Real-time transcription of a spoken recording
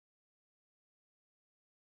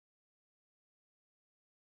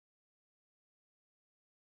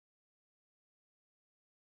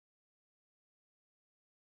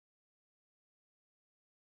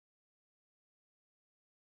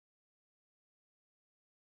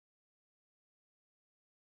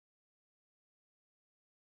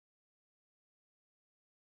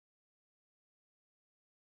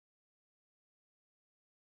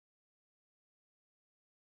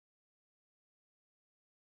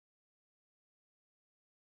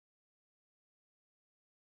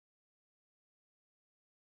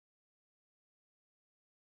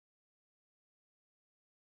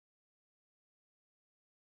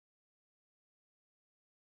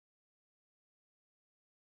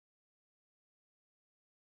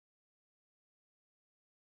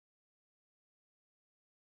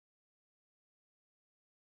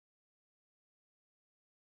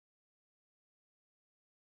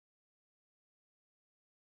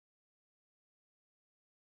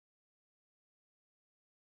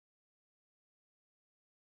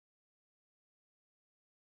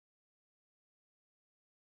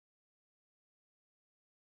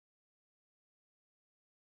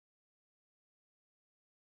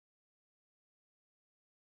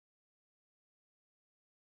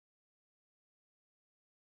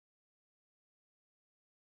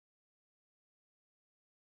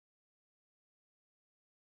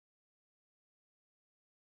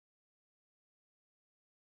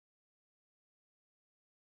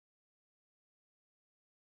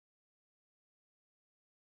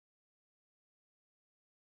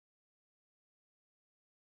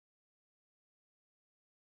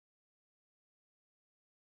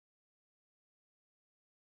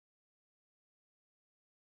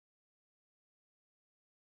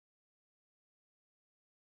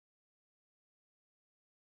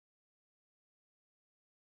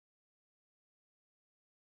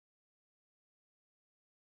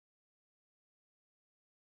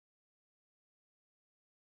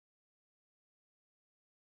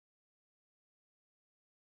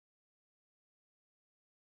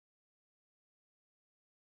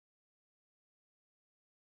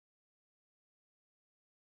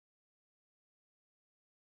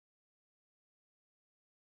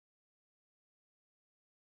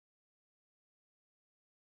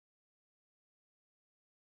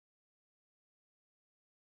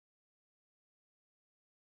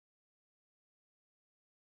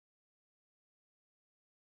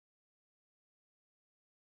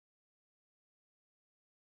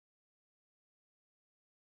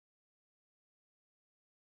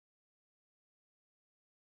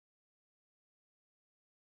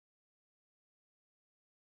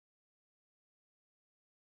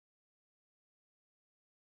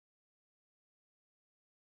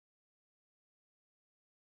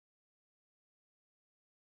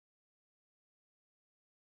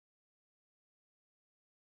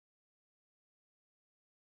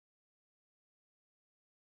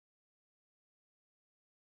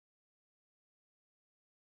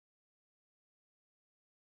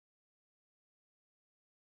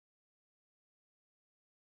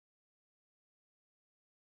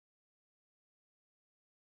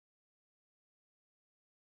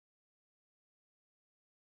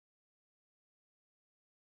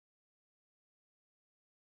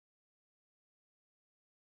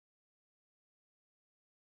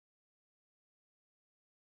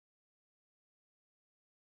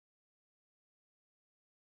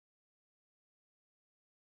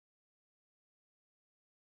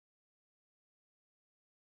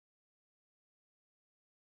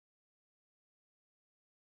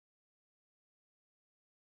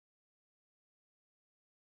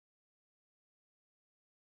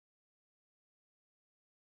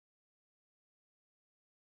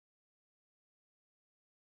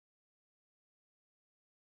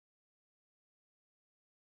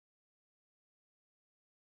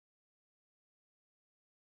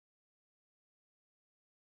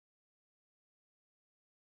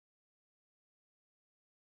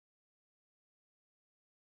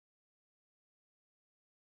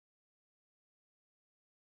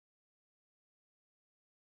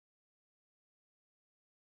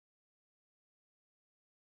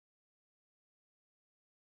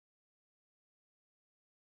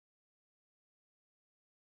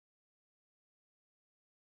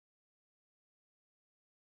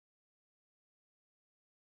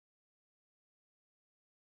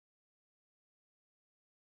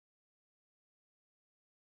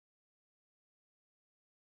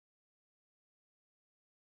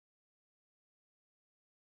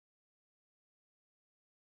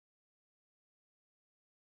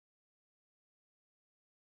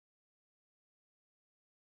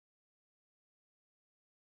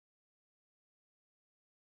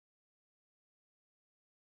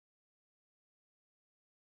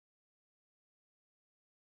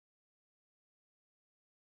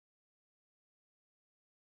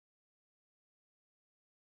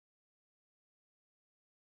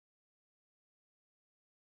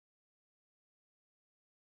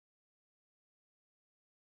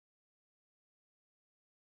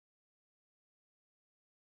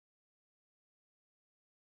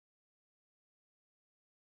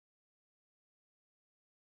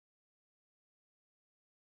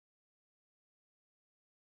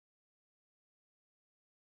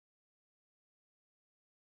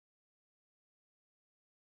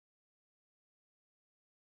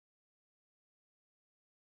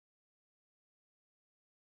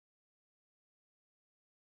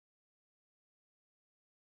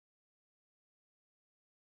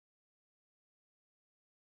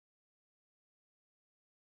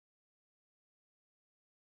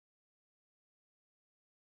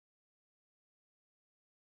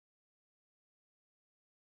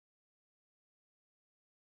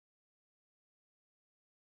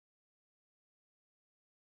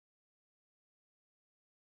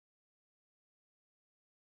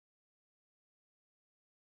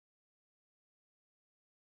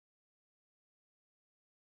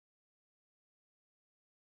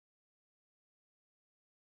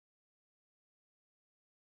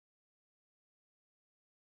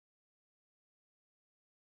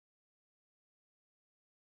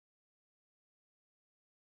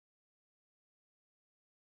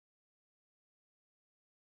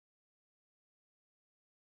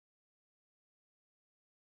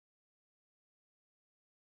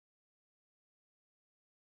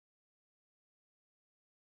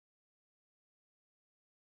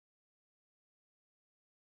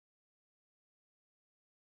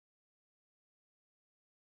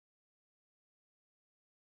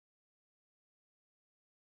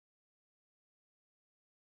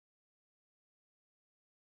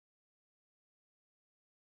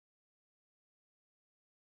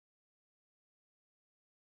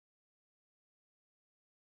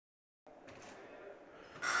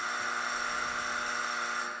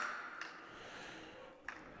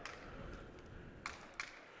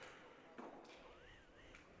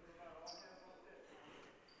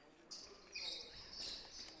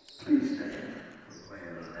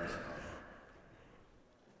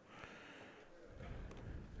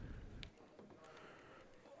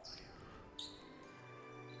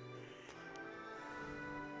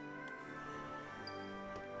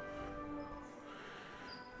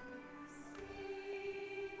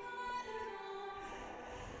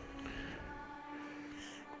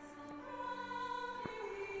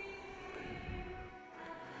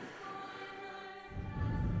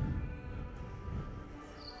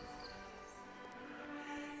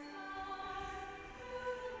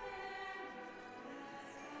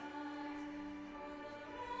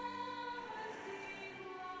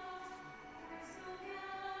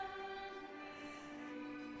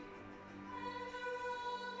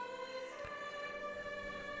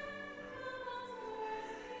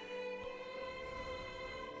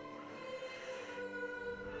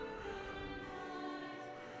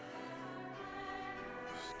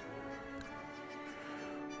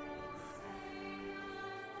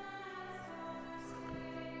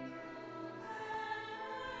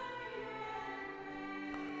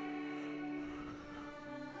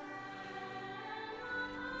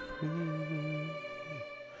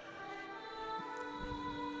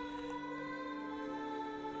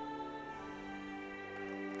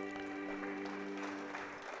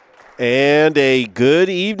And a good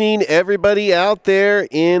evening, everybody out there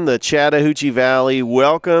in the Chattahoochee Valley.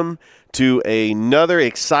 Welcome to another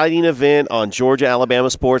exciting event on Georgia Alabama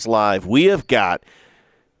Sports Live. We have got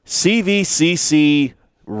CVCC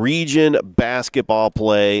region basketball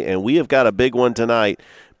play, and we have got a big one tonight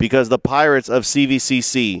because the Pirates of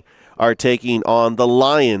CVCC are taking on the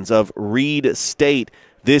Lions of Reid State.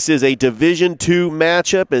 This is a Division II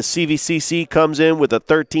matchup as CVCC comes in with a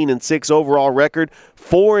 13-6 overall record,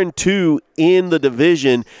 4-2 in the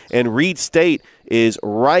division, and Reid State is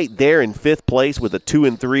right there in fifth place with a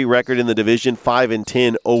 2-3 record in the division,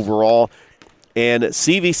 5-10 overall. And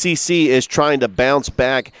CVCC is trying to bounce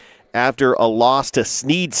back after a loss to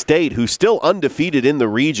Snead State, who's still undefeated in the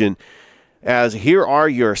region. As here are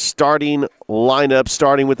your starting lineups,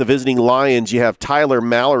 starting with the visiting Lions. You have Tyler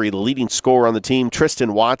Mallory, the leading scorer on the team,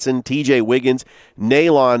 Tristan Watson, TJ Wiggins,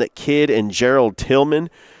 Nalon Kidd, and Gerald Tillman.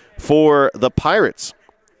 For the Pirates,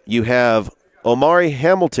 you have Omari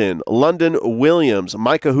Hamilton, London Williams,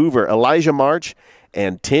 Micah Hoover, Elijah March,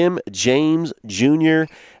 and Tim James Jr.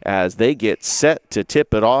 as they get set to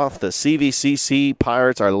tip it off. The CVCC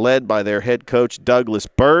Pirates are led by their head coach, Douglas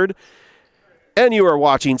Bird. And you are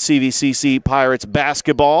watching CVCC Pirates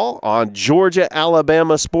basketball on Georgia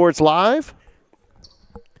Alabama Sports Live.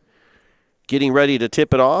 Getting ready to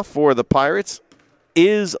tip it off for the Pirates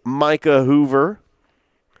is Micah Hoover.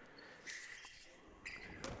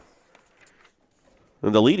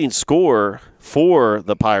 And the leading scorer for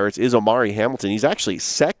the Pirates is Omari Hamilton. He's actually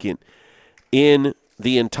second in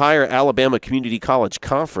the entire Alabama Community College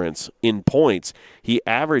Conference in points. He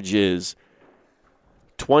averages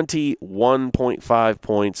 21.5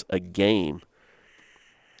 points a game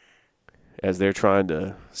as they're trying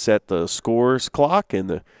to set the scores clock.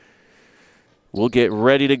 And we'll get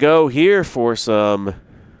ready to go here for some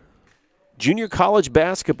junior college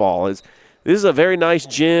basketball. This is a very nice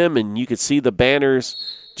gym, and you can see the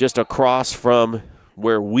banners just across from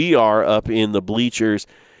where we are up in the bleachers.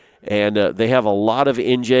 And they have a lot of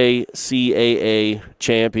NJCAA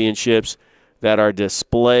championships that are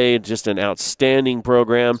displayed. Just an outstanding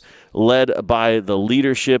program led by the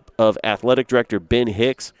leadership of athletic director Ben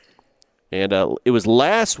Hicks. And it was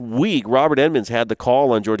last week Robert Edmonds had the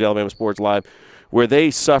call on Georgia Alabama Sports Live where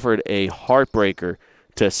they suffered a heartbreaker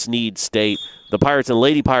to Snead State. The Pirates and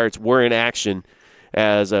Lady Pirates were in action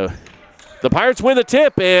as the Pirates win the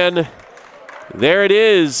tip, and there it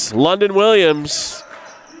is, London Williams,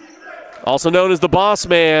 also known as the boss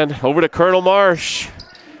man, over to Colonel Marsh.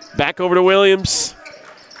 Back over to Williams.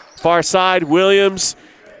 Far side, Williams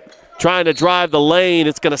trying to drive the lane.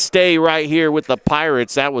 It's going to stay right here with the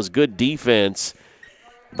Pirates. That was good defense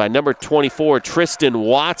by number 24, Tristan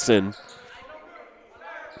Watson.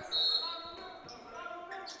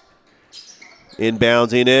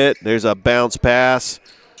 Inbounding it. There's a bounce pass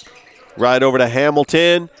right over to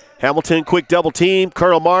Hamilton. Hamilton, quick double team.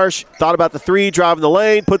 Colonel Marsh thought about the three, driving the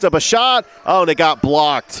lane, puts up a shot. Oh, and it got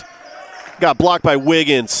blocked. Got blocked by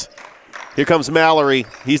Wiggins. Here comes Mallory.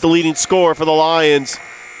 He's the leading scorer for the Lions.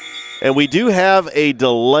 And we do have a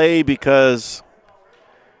delay because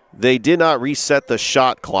they did not reset the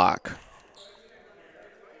shot clock.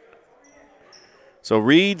 So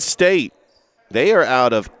Reid State, they are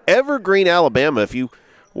out of Evergreen, Alabama. If you're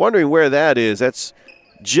wondering where that is, that's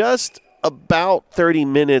just about 30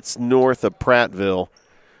 minutes north of Prattville.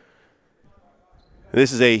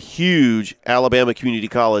 This is a huge Alabama Community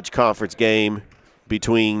College Conference game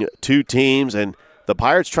between two teams, and the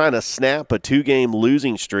Pirates trying to snap a two-game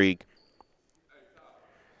losing streak.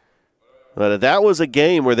 But that was a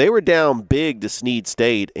game where they were down big to Snead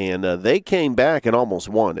State, and they came back and almost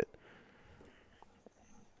won it.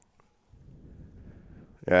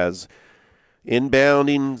 As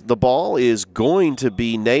inbounding the ball is going to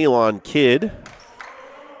be Nalon Kidd.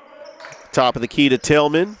 Top of the key to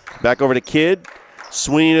Tillman. Back over to Kidd.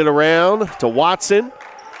 Swinging it around to Watson.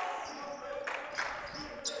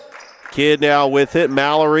 Kidd now with it.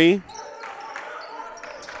 Mallory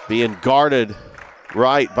being guarded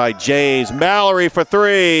right by James. Mallory for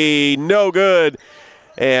three. No good.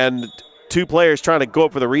 And two players trying to go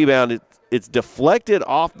up for the rebound. It's deflected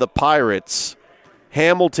off the Pirates.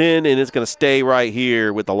 Hamilton, and it's going to stay right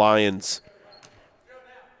here with the Lions.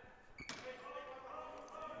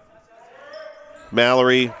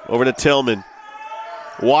 Mallory over to Tillman.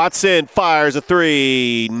 Watson fires a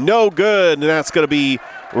three. No good, and that's going to be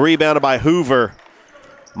rebounded by Hoover.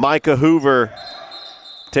 Micah Hoover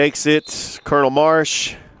takes it. Colonel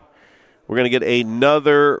Marsh. We're going to get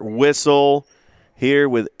another whistle here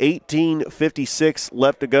with 18:56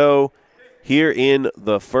 left to go here in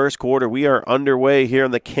the first quarter. We are underway here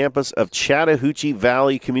on the campus of Chattahoochee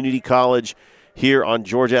Valley Community College here on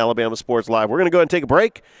Georgia Alabama Sports Live. We're going to go ahead and take a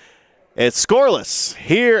break. It's scoreless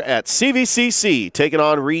here at CVCC, taking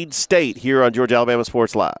on Reid State here on Georgia Alabama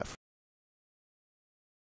Sports Live.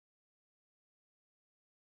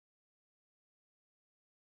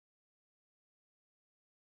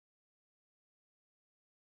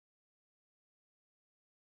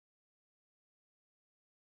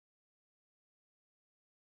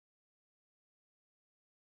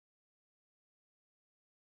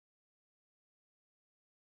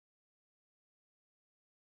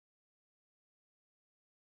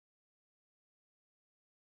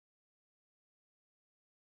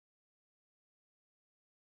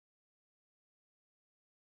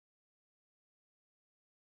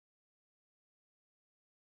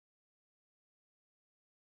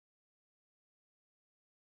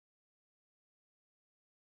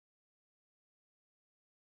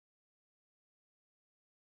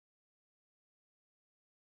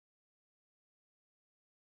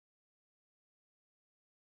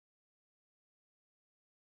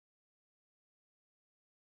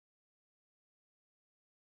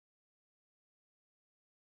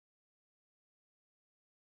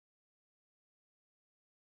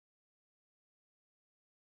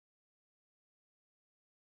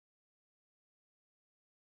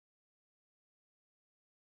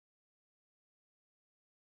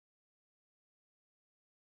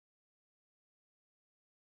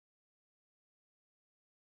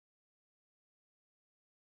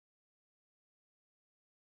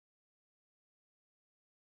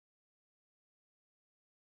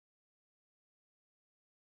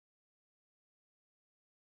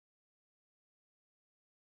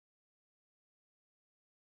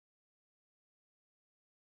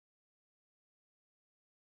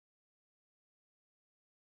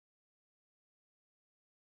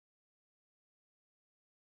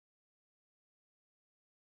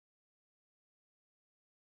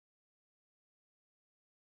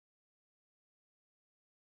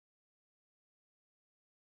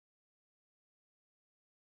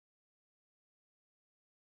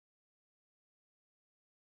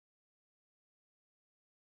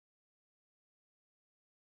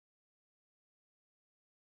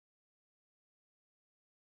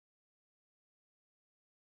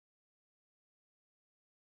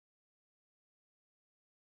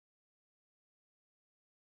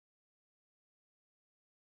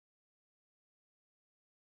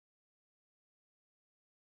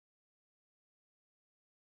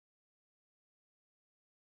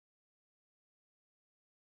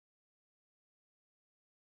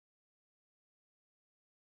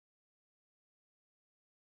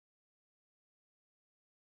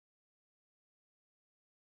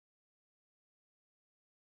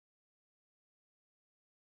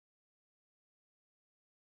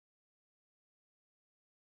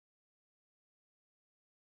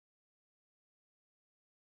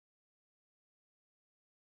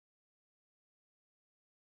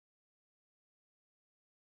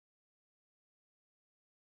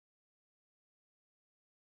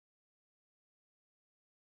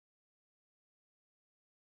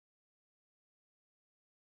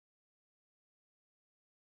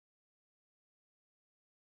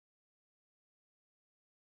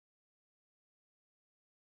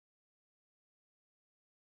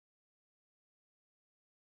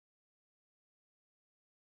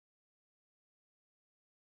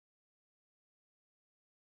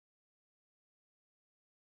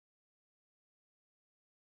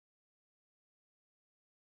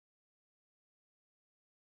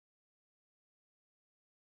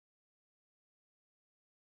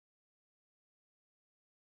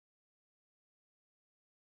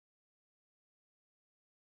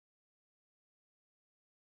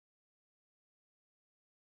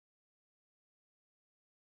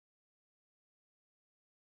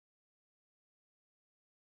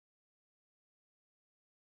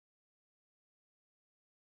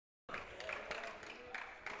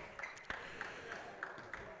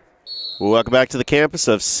 Welcome back to the campus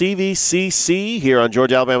of CVCC here on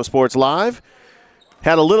Georgia Alabama Sports Live.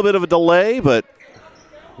 Had a little bit of a delay, but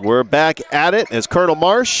we're back at it as Colonel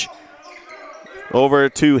Marsh over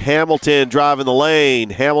to Hamilton driving the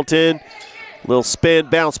lane. Hamilton, little spin,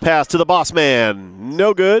 bounce pass to the boss man.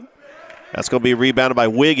 No good. That's going to be rebounded by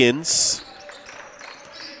Wiggins.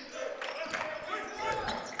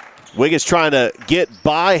 Wiggins trying to get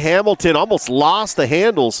by Hamilton, almost lost the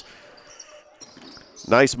handles.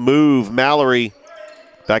 Nice move, Mallory.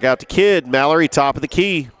 Back out to Kidd. Mallory, top of the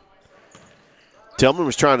key. Tillman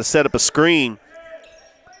was trying to set up a screen.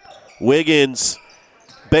 Wiggins,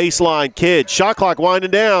 baseline, Kidd. Shot clock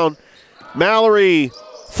winding down. Mallory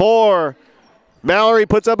for Mallory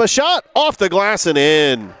puts up a shot off the glass and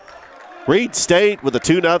in. Reid State with a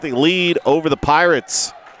 2-0 lead over the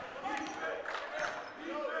Pirates.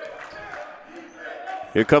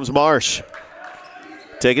 Here comes Marsh.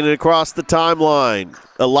 Taking it across the timeline.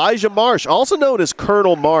 Elijah Marsh, also known as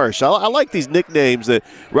Colonel Marsh. I like these nicknames that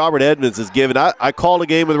Robert Edmonds has given. I called a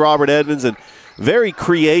game with Robert Edmonds, and very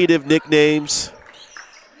creative nicknames.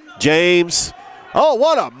 James. Oh,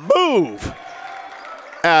 what a move!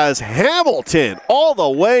 As Hamilton all the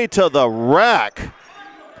way to the rack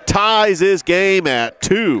ties his game at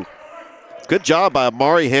 2. Good job by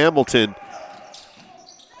Amari Hamilton.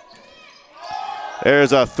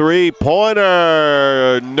 There's a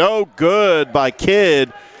three-pointer. No good by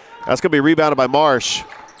Kidd. That's going to be rebounded by Marsh.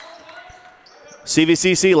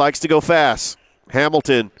 CVCC likes to go fast.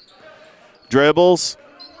 Hamilton dribbles.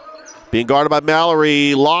 Being guarded by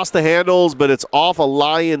Mallory. Lost the handles, but it's off a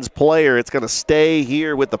Lions player. It's going to stay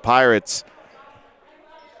here with the Pirates.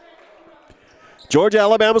 Georgia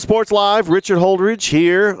Alabama Sports Live. Richard Holdridge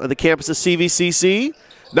here on the campus of CVCC.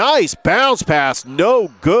 Nice bounce pass. No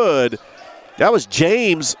good. That was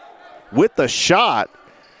James with the shot.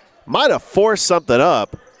 Might have forced something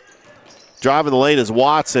up. Driving the lane is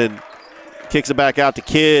Watson. Kicks it back out to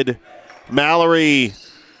Kidd. Mallory.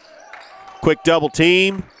 Quick double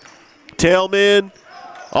team. Tailman.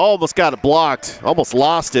 Almost got it blocked. Almost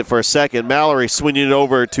lost it for a second. Mallory swinging it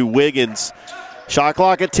over to Wiggins. Shot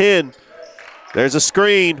clock at 10. There's a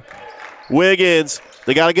screen. Wiggins.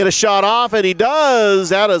 They got to get a shot off, and he does.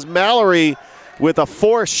 That is Mallory with a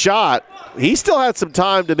forced shot. He still had some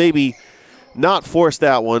time to maybe not force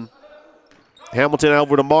that one. Hamilton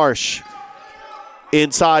over to Marsh.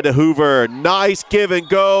 Inside to Hoover. Nice give and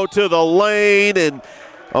go to the lane, and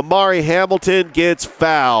Amari Hamilton gets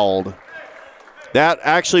fouled. That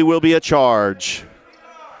actually will be a charge.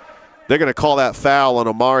 They're going to call that foul on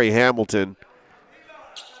Amari Hamilton.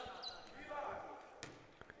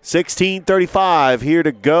 16:35 here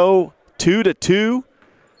to go. 2-2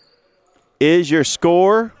 is your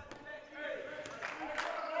score.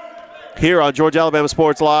 Here on Georgia Alabama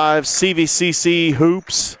Sports Live, CVCC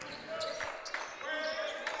Hoops.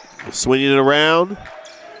 Swinging it around.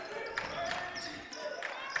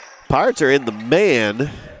 Pirates are in the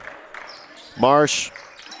man. Marsh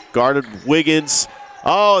guarded Wiggins.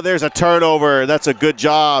 Oh, there's a turnover. That's a good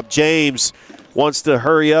job. James wants to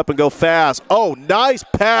hurry up and go fast. Oh, nice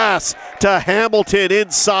pass to Hamilton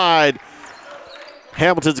inside.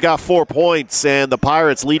 Hamilton's got 4 points, and the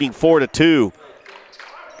Pirates leading 4-2.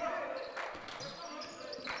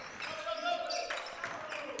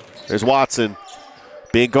 There's Watson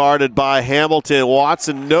being guarded by Hamilton.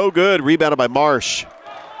 Watson no good. Rebounded by Marsh.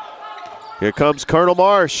 Here comes Colonel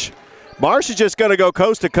Marsh. Marsh is just going to go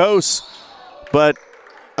coast to coast, but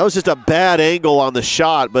that was just a bad angle on the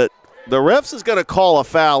shot, but the refs is going to call a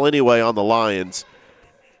foul anyway on the Lions.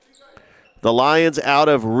 The Lions out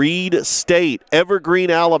of Reid State,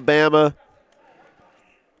 Evergreen, Alabama.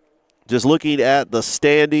 Just looking at the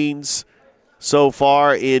standings so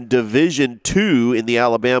far in Division II in the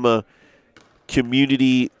Alabama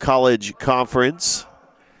Community College Conference.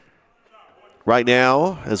 Right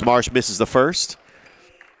now, as Marsh misses the first.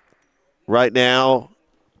 Right now,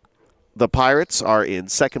 the Pirates are in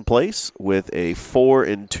second place with a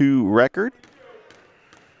 4-2 record.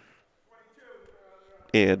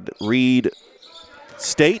 And Reid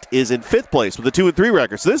State is in fifth place with a 2-3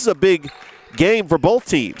 record. So this is a big game for both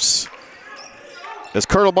teams. As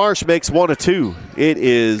Colonel Marsh makes 1 of 2. It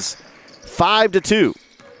is 5-2.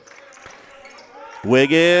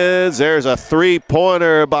 Wiggins, there's a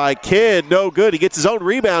three-pointer by Kidd. No good. He gets his own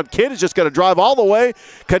rebound. Kidd is just going to drive all the way.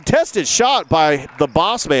 Contested shot by the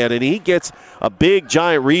boss man, and he gets a big,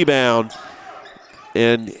 giant rebound.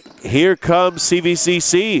 And here comes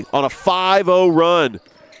CVCC on a 5-0 run.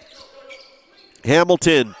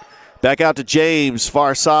 Hamilton back out to James,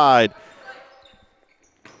 far side.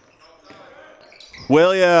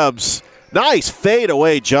 Williams, nice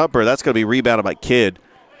fadeaway jumper. That's going to be rebounded by Kidd.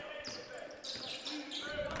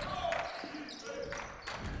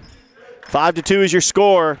 5-2 is your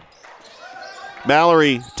score.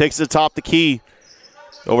 Mallory takes it atop the key.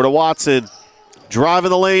 Over to Watson. Driving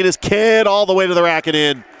the lane is Kidd all the way to the rack and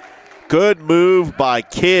in. Good move by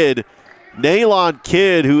Kidd. Naylon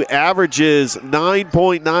Kidd, who averages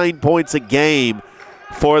 9.9 points a game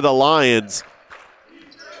for the Lions.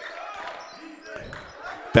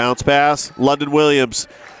 Bounce pass, London Williams.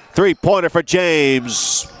 Three-pointer for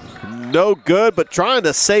James. No good, but trying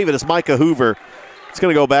to save it is Micah Hoover. It's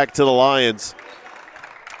going to go back to the Lions.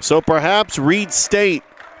 So perhaps Reid State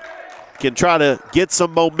can try to get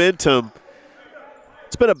some momentum.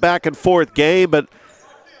 It's been a back-and-forth game, but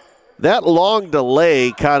That long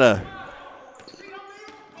delay kind of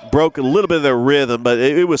broke a little bit of their rhythm, but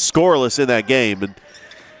it was scoreless in that game. And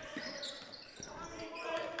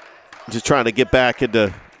just trying to get back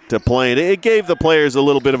into playing. It gave the players a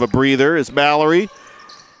little bit of a breather as Mallory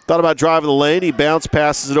thought about driving the lane. He bounced,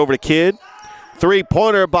 passes it over to Kidd.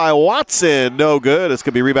 Three-pointer by Watson. No good. It's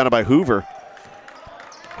going to be rebounded by Hoover.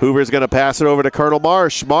 Hoover's going to pass it over to Colonel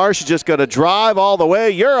Marsh. Marsh is just going to drive all the way.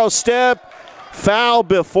 Euro step. Foul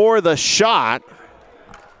before the shot.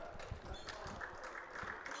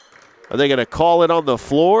 Are they going to call it on the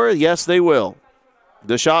floor? Yes, they will.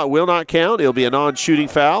 The shot will not count. It'll be a non-shooting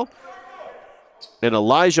foul. And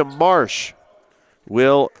Elijah Marsh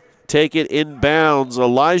will take it inbounds.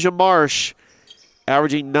 Elijah Marsh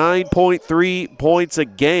averaging 9.3 points a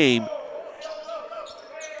game.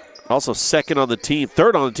 Also second on the team,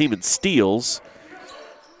 third on the team in steals.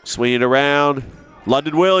 Swinging around.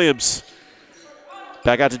 London Williams.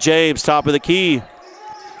 Back out to James, top of the key.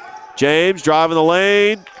 James driving the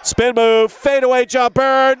lane. Spin move, fadeaway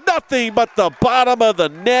jumper. Nothing but the bottom of the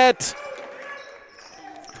net.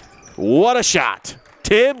 What a shot.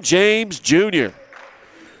 Tim James Jr.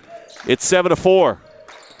 It's 7-4.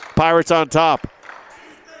 Pirates on top.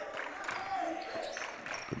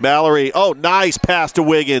 Mallory, oh, nice pass to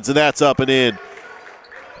Wiggins, and that's up and in.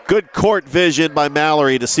 Good court vision by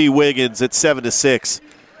Mallory to see Wiggins at 7-6.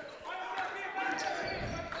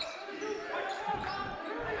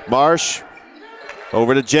 Marsh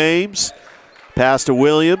over to James. Pass to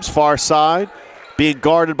Williams, far side. Being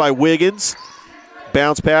guarded by Wiggins.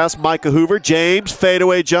 Bounce pass, Micah Hoover. James,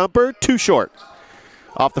 fadeaway jumper, too short.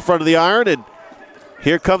 Off the front of the iron, and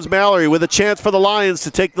here comes Mallory with a chance for the Lions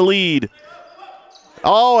to take the lead.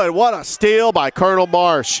 Oh, and what a steal by Colonel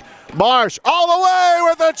Marsh. Marsh all the way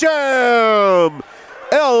with the jam.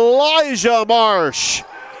 Elijah Marsh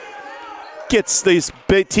gets these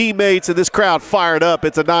big teammates and this crowd fired up.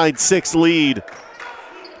 It's a 9-6 lead.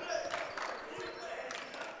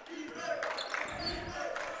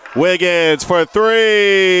 Wiggins for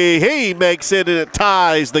three. He makes it and it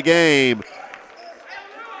ties the game.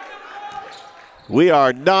 We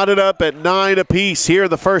are knotted up at 9 apiece here in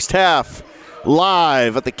the first half.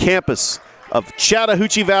 Live at the campus of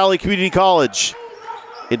Chattahoochee Valley Community College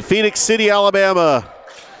in Phoenix City, Alabama.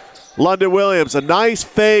 London Williams, a nice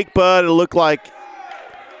fake, but it looked like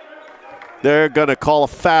they're going to call a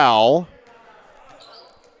foul.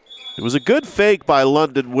 It was a good fake by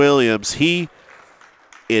London Williams. He,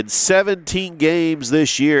 in 17 games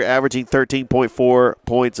this year, averaging 13.4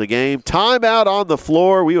 points a game. Timeout on the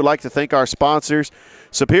floor. We would like to thank our sponsors,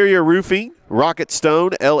 Superior Roofing, Rocket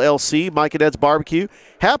Stone, LLC, Mike and Ed's Barbecue,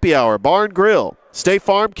 Happy Hour, Barn Grill, State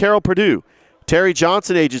Farm, Carroll Purdue, Terry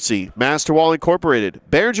Johnson Agency, Master Wall Incorporated,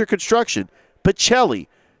 Behringer Construction, Pacelli,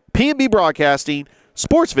 P&B Broadcasting,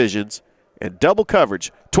 Sports Visions, and Double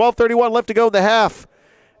Coverage. 12:31 left to go in the half.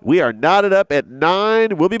 We are knotted up at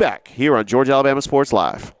 9. We'll be back here on Georgia Alabama Sports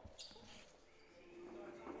Live.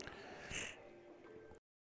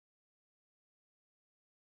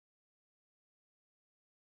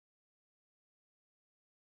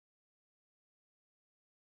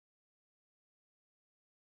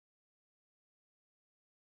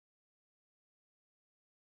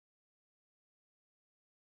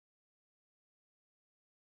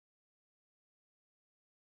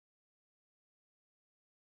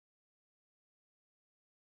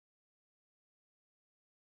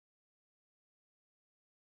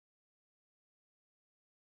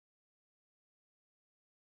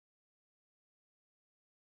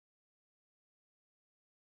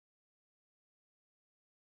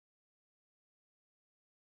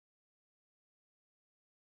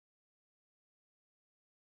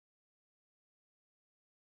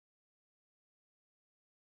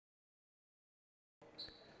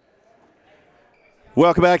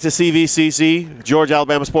 Welcome back to CVCC, Georgia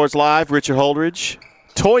Alabama Sports Live. Richard Holdridge,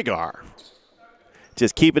 Toygar.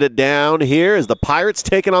 Just keeping it down here as the Pirates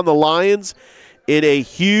taking on the Lions in a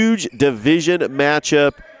huge division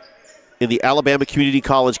matchup in the Alabama Community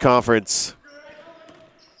College Conference.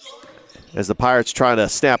 As the Pirates trying to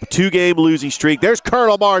snap a 2-game losing streak. There's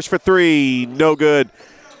Colonel Marsh for three. No good.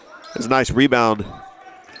 There's a nice rebound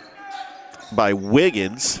by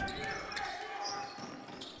Wiggins.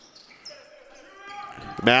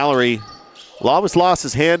 Mallory almost lost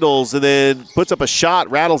his handles and then puts up a shot,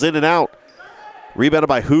 rattles in and out. Rebounded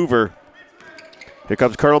by Hoover. Here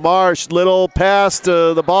comes Colonel Marsh. Little pass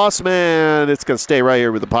to the boss man. It's going to stay right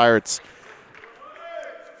here with the Pirates.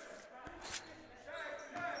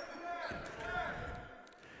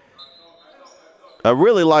 I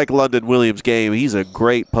really like London Williams' game. He's a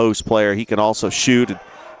great post player. He can also shoot. And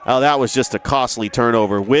Oh, that was just a costly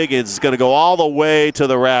turnover. Wiggins is going to go all the way to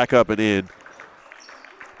the rack, up and in.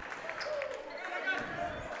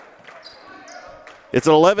 It's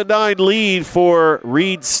an 11-9 lead for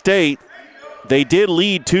Reid State. They did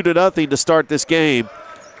lead 2-0 to start this game.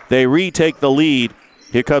 They retake the lead.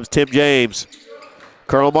 Here comes Tim James.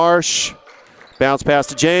 Colonel Marsh, bounce pass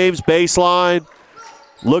to James, baseline.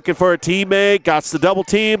 Looking for a teammate, got the double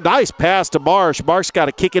team. Nice pass to Marsh. Marsh got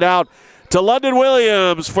to kick it out to London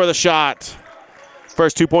Williams for the shot.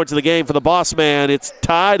 First 2 points of the game for the boss man. It's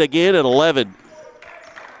tied again at 11.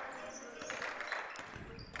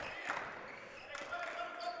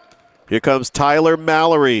 Here comes Tyler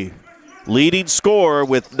Mallory, leading scorer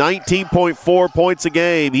with 19.4 points a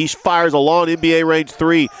game. He fires a long NBA range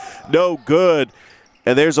three. No good.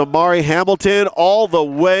 And there's Amari Hamilton all the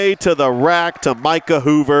way to the rack to Micah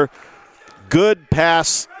Hoover. Good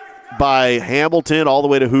pass by Hamilton all the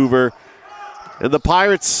way to Hoover. And the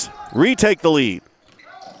Pirates retake the lead.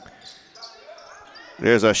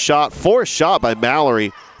 There's a shot, forced shot by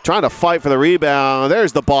Mallory, trying to fight for the rebound.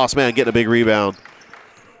 There's the boss man getting a big rebound.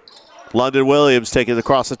 London Williams taking it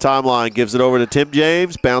across the timeline, gives it over to Tim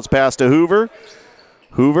James. Bounce pass to Hoover.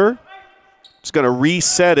 Hoover is going to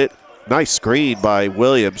reset it. Nice screen by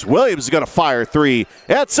Williams. Williams is going to fire three.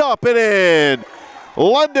 It's up and in.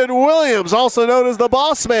 London Williams, also known as the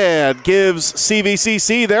boss man, gives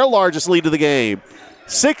CVCC their largest lead of the game,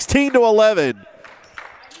 16-11.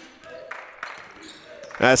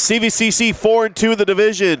 CVCC 4-2 in the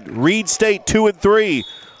division. Reid State 2-3.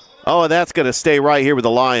 Oh, and that's going to stay right here with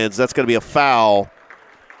the Lions. That's going to be a foul.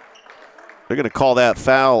 They're going to call that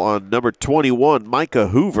foul on number 21, Micah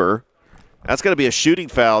Hoover. That's going to be a shooting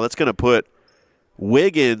foul. That's going to put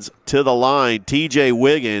Wiggins to the line. TJ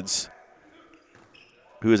Wiggins,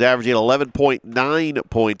 who is averaging 11.9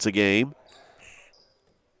 points a game.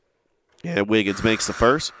 And Wiggins makes the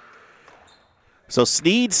first. So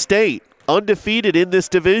Snead State, undefeated in this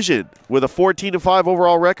division with a 14-5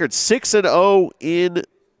 overall record, 6-0 in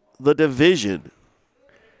the division.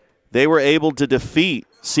 They were able to defeat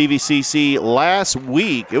CVCC last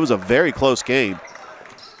week. It was a very close game.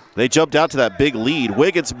 They jumped out to that big lead.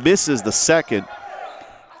 Wiggins misses the second.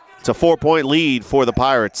 It's a 4-point lead for the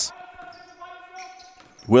Pirates.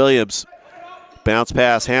 Williams, bounce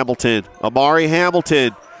pass, Hamilton. Amari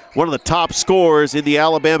Hamilton, one of the top scorers in the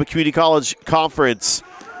Alabama Community College Conference.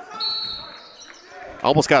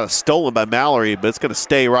 Almost got it stolen by Mallory, but it's going to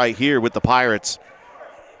stay right here with the Pirates.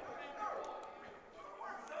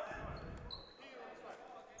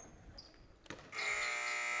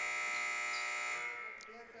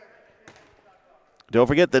 Don't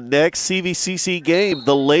forget the next CVCC game,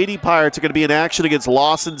 the Lady Pirates are going to be in action against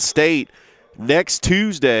Lawson State next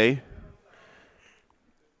Tuesday.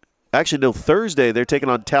 Actually, no, Thursday, they're taking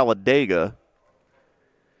on Talladega.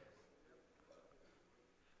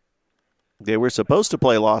 They were supposed to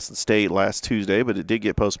play Lawson State last Tuesday, but it did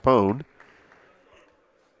get postponed.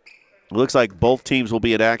 It looks like both teams will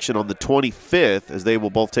be in action on the 25th as they will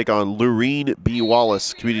both take on Lureen B.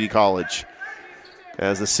 Wallace Community College.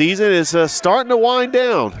 As the season is starting to wind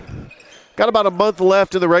down. Got about a month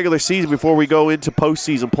left in the regular season before we go into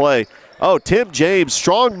postseason play. Oh, Tim James,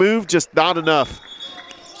 strong move, just not enough.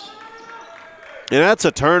 And that's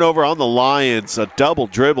a turnover on the Lions, a double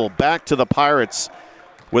dribble back to the Pirates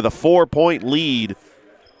with a 4-point lead.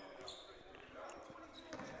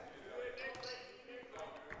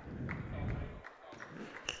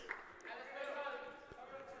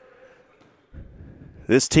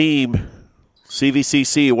 This team,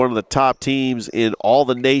 CVCC, one of the top teams in all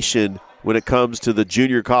the nation when it comes to the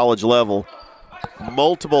junior college level.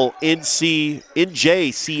 Multiple NJCAA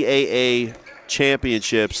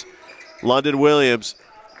championships. London Williams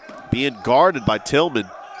being guarded by Tillman.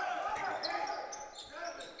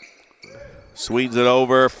 Swings it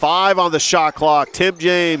over. 5 on the shot clock. Tim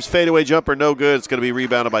James, fadeaway jumper, no good. It's going to be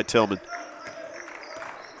rebounded by Tillman.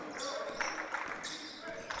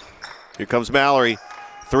 Here comes Mallory.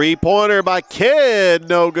 Three-pointer by Kidd,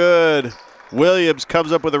 no good. Williams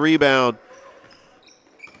comes up with a rebound.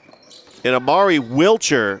 And Amari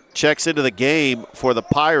Wilcher checks into the game for the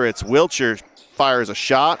Pirates. Wilcher fires a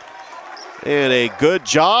shot. And a good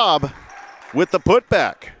job with the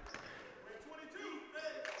putback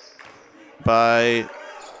by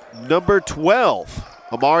number 12,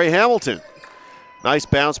 Amari Hamilton. Nice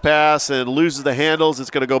bounce pass and loses the handles. It's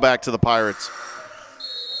going to go back to the Pirates.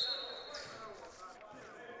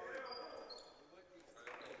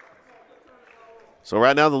 So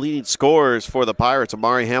right now the leading scorers for the Pirates,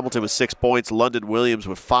 Amari Hamilton with 6 points, London Williams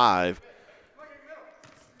with 5.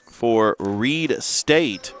 For Reid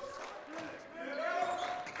State,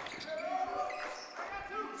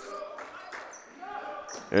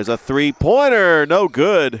 There's a three-pointer, no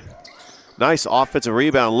good. Nice offensive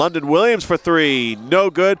rebound. London Williams for three, no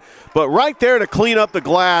good. But right there to clean up the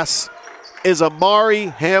glass is Amari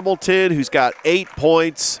Hamilton, who's got 8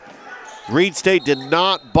 points. Reid State did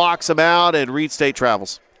not box him out, and Reid State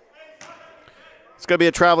travels. It's going to be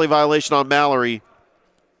a traveling violation on Mallory.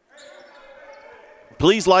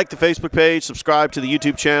 Please like the Facebook page, subscribe to the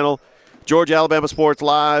YouTube channel, Georgia Alabama Sports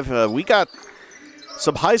Live. We got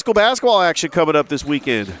some high school basketball action coming up this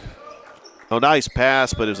weekend. Oh, nice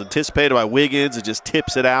pass, but it was anticipated by Wiggins. It just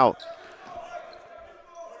tips it out.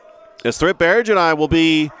 As Thrift Barrage and I will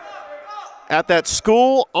be at that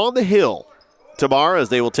school on the hill tomorrow as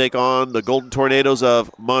they will take on the Golden Tornadoes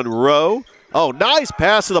of Monroe. Oh, nice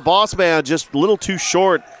pass to the boss man, just a little too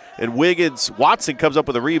short, and Watson comes up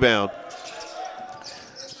with a rebound.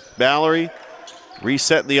 Mallory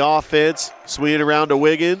resetting the offense, swinging around to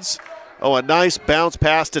Wiggins. Oh, a nice bounce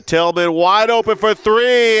pass to Tillman, wide open for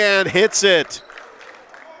three, and hits it.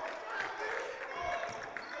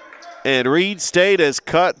 And Reid State has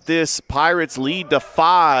cut this Pirates lead to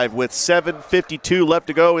 5 with 7:52 left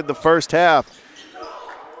to go in the first half.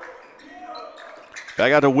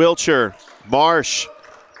 Back out to Wiltshire, Marsh,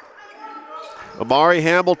 Amari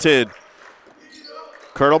Hamilton,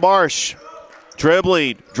 Colonel Marsh,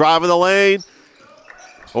 dribbling, driving the lane,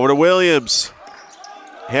 over to Williams.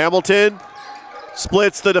 Hamilton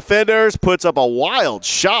splits the defenders, puts up a wild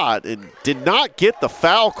shot, and did not get the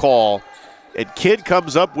foul call. And Kidd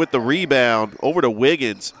comes up with the rebound over to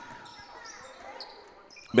Wiggins.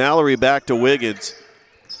 Mallory back to Wiggins.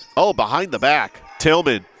 Oh, behind the back,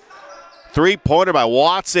 Tillman. Three-pointer by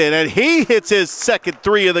Watson, and he hits his second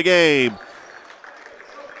three of the game.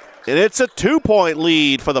 And it's a 2-point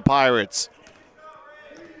lead for the Pirates.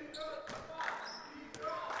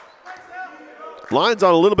 Lions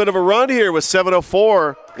on a little bit of a run here with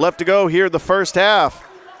 7:04 left to go here in the first half.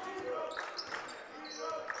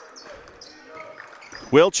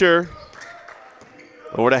 Wiltshire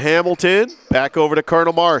over to Hamilton, back over to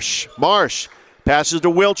Colonel Marsh. Marsh passes to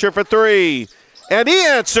Wiltshire for three, and he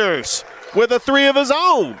answers with a three of his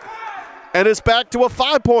own. And it's back to a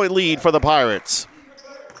 5-point lead for the Pirates.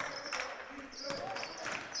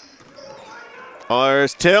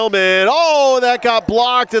 There's Tillman. Oh, that got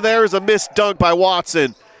blocked, and there's a missed dunk by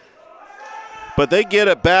Watson. But they get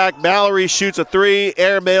it back. Mallory shoots a three,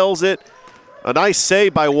 air mails it. A nice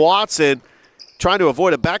save by Watson. Trying to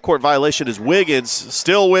avoid a backcourt violation is Wiggins.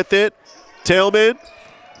 Still with it. Tillman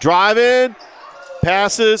driving,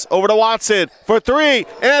 passes over to Watson for three,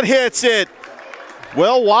 and hits it.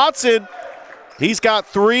 Well, Watson, he's got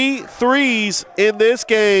 3 threes in this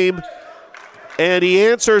game. And he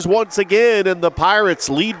answers once again, and the Pirates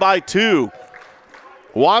lead by 2.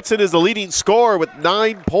 Watson is the leading scorer with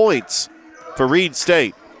 9 points for Reid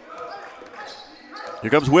State. Here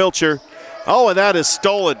comes Wiltshire. Oh, and that is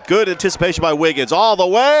stolen. Good anticipation by Wiggins. All the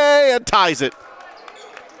way, and ties it.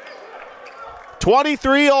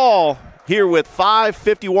 23 all here with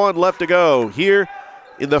 5:51 left to go here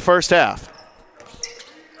in the first half.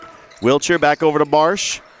 Wiltshire back over to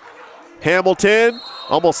Marsh. Hamilton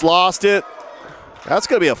almost lost it. That's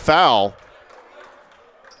going to be a foul.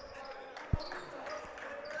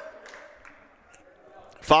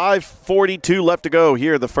 $5:42 left to go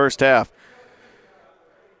here in the first half.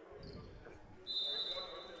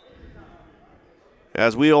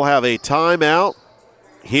 As we'll have a timeout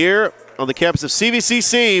here on the campus of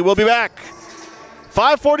CVCC. We'll be back.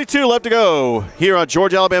 5:42 left to go here on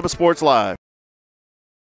Georgia Alabama Sports Live.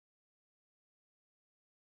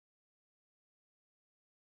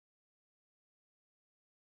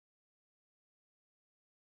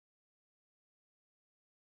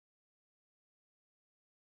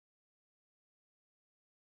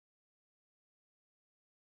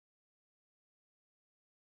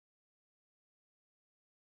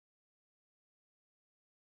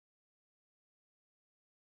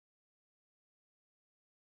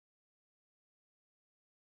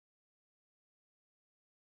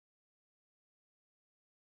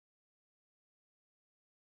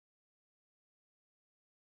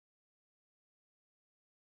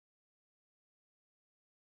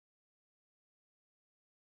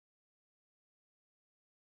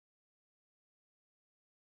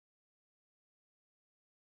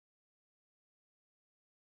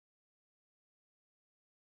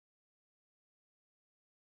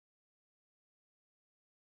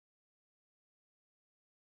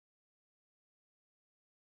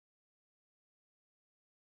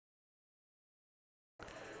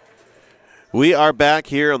 We are back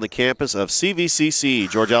here on the campus of CVCC,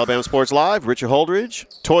 Georgia Alabama Sports Live. Richard Holdridge,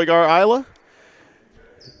 Toygar Isla.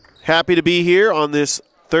 Happy to be here on this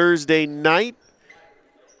Thursday night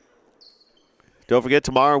Don't forget,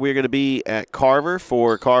 tomorrow we're going to be at Carver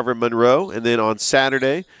for Carver Monroe. And then on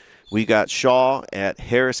Saturday, we got Shaw at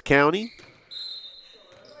Harris County.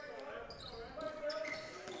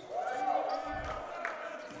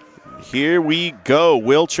 Here we go.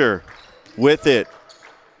 Wilcher with it.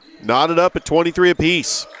 Knotted up at 23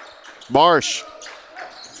 apiece. Marsh.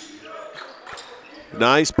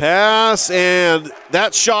 Nice pass, and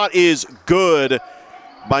that shot is good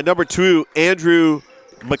by number 2, Andrew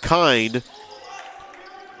McKind,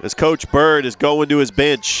 as Coach Bird is going to his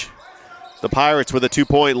bench. The Pirates with a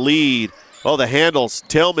 2-point lead. Oh, the handles.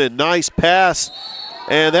 Tillman, nice pass.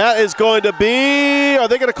 And that is going to be, are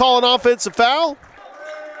they going to call an offensive foul?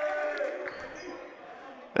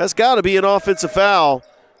 That's got to be an offensive foul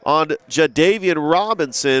on Jadavian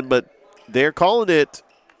Robinson, but they're calling it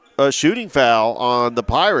a shooting foul on the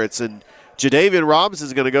Pirates, and Jadavian Robinson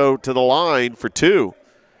is going to go to the line for 2.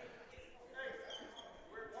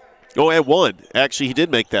 Oh, and 1. Actually, he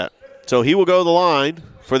did make that. So he will go to the line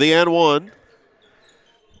for the and 1.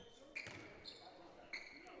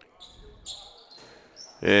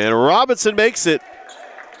 And Robinson makes it.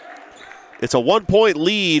 It's a 1-point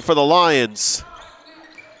lead for the Lions.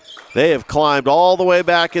 They have climbed all the way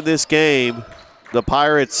back in this game. The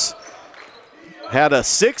Pirates had a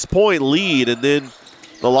 6-point lead, and then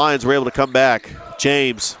the Lions were able to come back.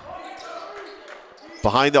 James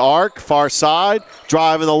behind the arc, far side,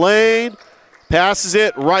 driving the lane, passes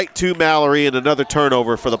it right to Mallory, and another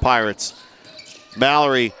turnover for the Pirates.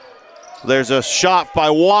 Mallory, there's a shot by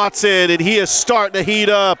Watson, and he is starting to heat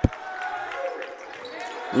up.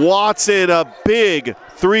 Watson, a big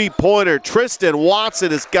three-pointer. Tristan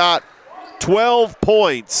Watson has got 12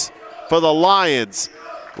 points for the Lions.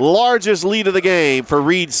 Largest lead of the game for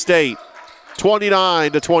Reid State,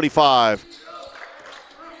 29-25.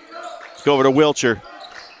 Let's go over to Wilcher.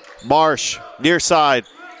 Marsh, near side.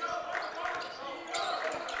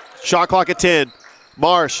 Shot clock at 10.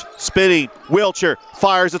 Marsh spinning. Wilcher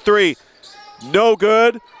fires a 3. No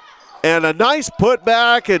good. And a nice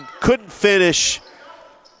putback, and couldn't finish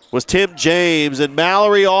was Tim James. And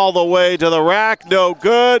Mallory all the way to the rack. No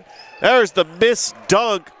good. There's the missed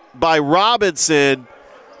dunk by Robinson.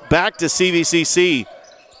 Back to CVCC.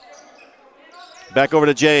 Back over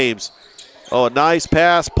to James. Oh, a nice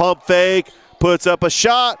pass, pump fake, puts up a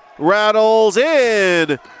shot, rattles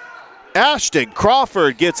in. Ashton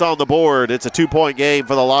Crawford gets on the board. It's a 2-point game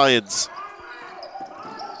for the Lions.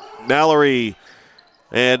 Mallory.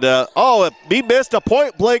 And, he missed a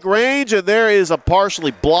point-blank range, and there is a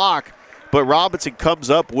partially block, but Robinson comes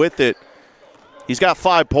up with it. He's got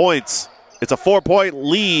 5 points. It's a 4-point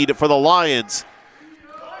lead for the Lions.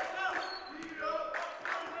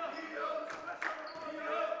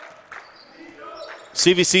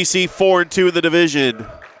 CVCC 4-2 in the division.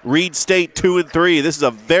 Reid State 2-3. This is a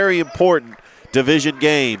very important division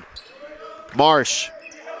game. Marsh.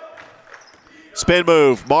 Spin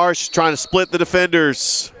move. Marsh trying to split the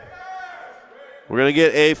defenders. We're going to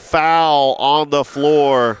get a foul on the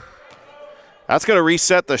floor. That's going to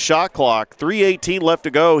reset the shot clock. 3:18 left to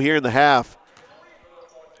go here in the half.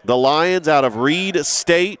 The Lions out of Reid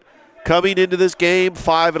State coming into this game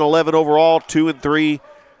 5-11 overall, 2-3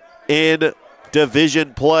 in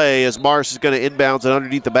division play, as Marsh is going to inbounds it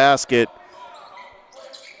underneath the basket.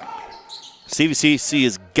 CVCC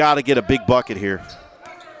has got to get a big bucket here.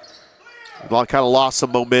 Kind of lost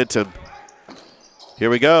some momentum. Here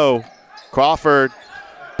we go. Crawford,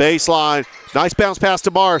 baseline. Nice bounce pass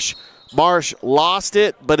to Marsh. Marsh lost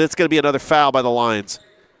it, but it's going to be another foul by the Lions.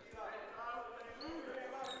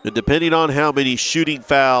 And depending on how many shooting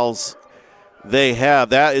fouls they have,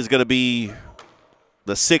 that is going to be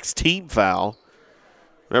the 6th team foul.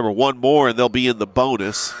 Remember, one more and they'll be in the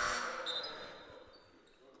bonus.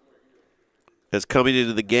 As coming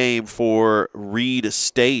into the game for Reid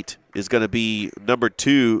State is going to be number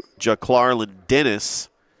 2, Jaclarlin Dennis.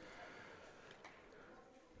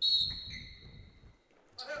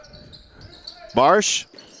 Marsh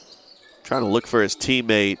trying to look for his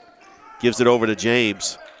teammate. Gives it over to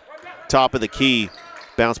James. Top of the key.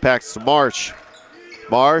 Bounce packs to Marsh.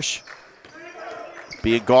 Marsh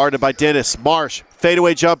being guarded by Dennis. Marsh,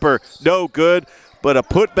 fadeaway jumper, no good, but a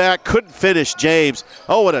putback, couldn't finish James.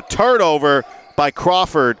 Oh, and a turnover by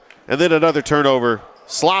Crawford, and then another turnover.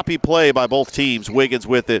 Sloppy play by both teams. Wiggins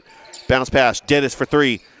with it. Bounce pass, Dennis for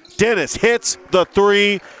 3. Dennis hits the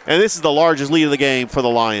 3, and this is the largest lead of the game for the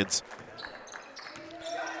Lions.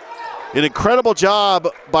 An incredible job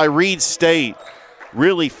by Reid State,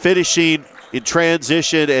 really finishing in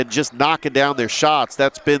transition and just knocking down their shots.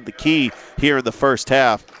 That's been the key here in the first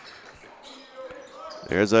half.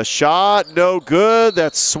 There's a shot, no good.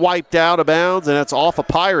 That's swiped out of bounds, and that's off a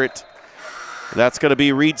Pirate. That's going to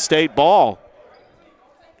be Reid State ball.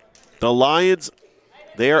 The Lions,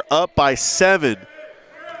 they are up by 7.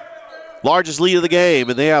 Largest lead of the game,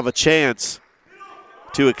 and they have a chance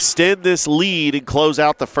to extend this lead and close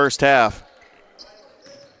out the first half.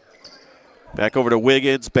 Back over to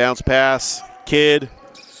Wiggins, bounce pass, Kidd.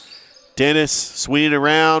 Dennis swinging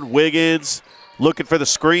around, Wiggins looking for the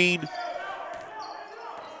screen.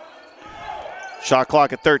 Shot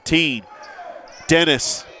clock at 13.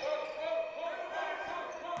 Dennis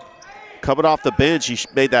coming off the bench, he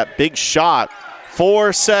made that big shot.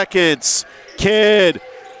 4 seconds. Kidd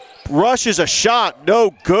rushes a shot,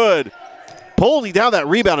 no good. Pulling down that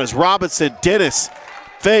rebound is Robinson. Dennis,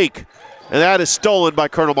 fake, and that is stolen by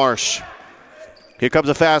Colonel Marsh. Here comes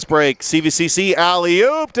a fast break. CVCC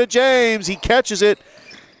alley-oop to James. He catches it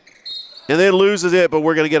and then loses it, but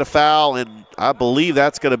we're going to get a foul, and I believe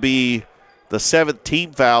that's going to be the 7th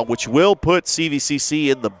team foul, which will put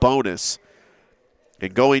CVCC in the bonus.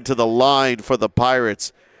 And going to the line for the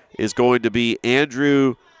Pirates is going to be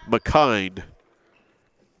Andrew McKind.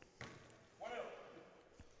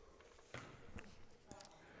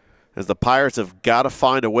 As the Pirates have got to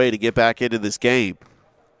find a way to get back into this game.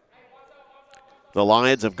 The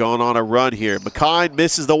Lions have gone on a run here. McKind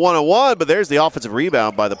misses the one-on-one, but there's the offensive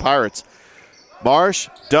rebound by the Pirates. Marsh,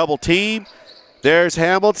 double team. There's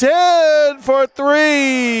Hamilton for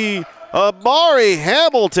 3. Amari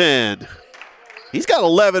Hamilton. He's got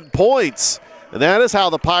 11 points, and that is how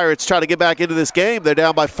the Pirates try to get back into this game. They're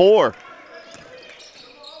down by 4.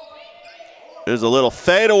 There's a little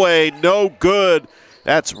fadeaway, no good.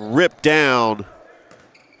 That's ripped down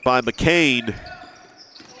by McCain.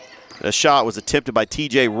 The shot was attempted by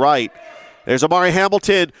TJ Wright. There's Amari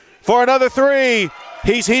Hamilton for another 3.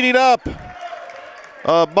 He's heating up.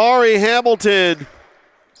 Amari Hamilton,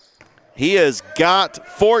 he has got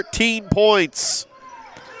 14 points.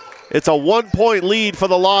 It's a 1-point lead for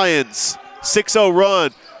the Lions. 6-0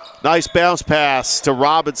 run. Nice bounce pass to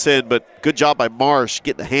Robinson, but good job by Marsh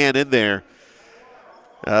getting a hand in there.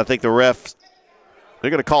 I think the refs, they're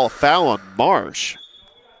going to call a foul on Marsh.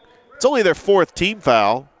 It's only their 4th team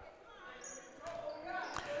foul.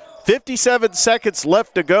 57 seconds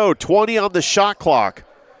left to go, 20 on the shot clock.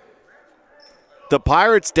 The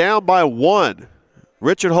Pirates down by 1.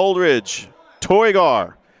 Richard Holdridge,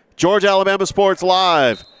 Toygar, Georgia Alabama Sports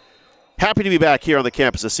Live. Happy to be back here on the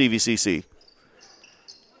campus of CVCC.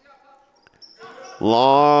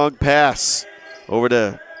 Long pass over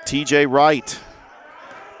to TJ Wright.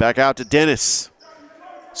 Back out to Dennis.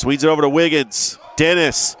 Swings it over to Wiggins.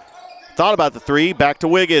 Dennis thought about the 3, back to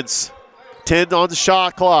Wiggins. 10 on the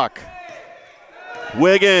shot clock.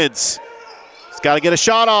 Wiggins. He's got to get a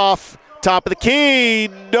shot off. Top of the key.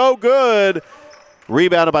 No good.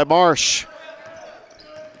 Rebounded by Marsh.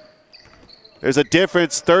 There's a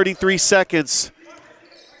difference. 33 seconds.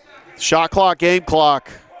 Shot clock, game clock.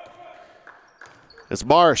 It's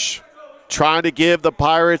Marsh trying to give the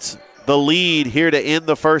Pirates the lead here to end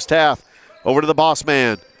the first half. Over to the boss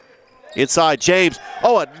man. Inside, James.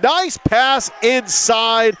 Oh, a nice pass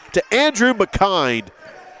inside to Andrew McKind.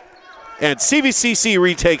 And CVCC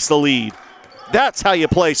retakes the lead. That's how you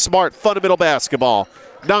play smart, fundamental basketball.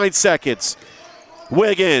 9 seconds.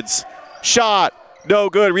 Wiggins. Shot. No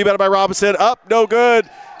good. Rebounded by Robinson. Up. No good.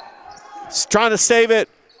 Trying to save it.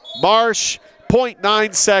 Marsh.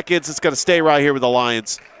 0.9 seconds. It's going to stay right here with the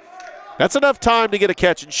Lions. That's enough time to get a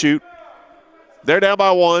catch and shoot. They're down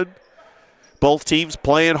by 1. Both teams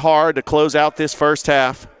playing hard to close out this first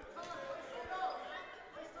half.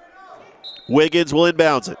 Wiggins will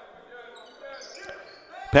inbounds it.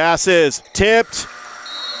 Pass is tipped,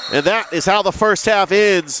 and that is how the first half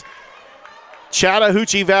ends.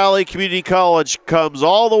 Chattahoochee Valley Community College comes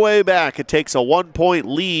all the way back and takes a 1-point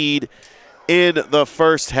lead in the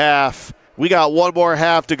first half. We got one more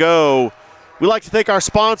half to go. We'd like to thank our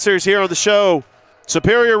sponsors here on the show.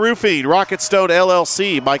 Superior Roofing, Rocket Stone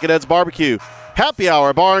LLC, Mike and Ed's Barbecue, Happy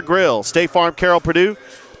Hour Bar and Grill, State Farm Carroll Purdue,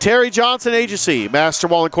 Terry Johnson Agency, Master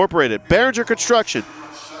Wall Incorporated, Behringer Construction,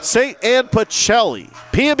 St. Anne Pacelli,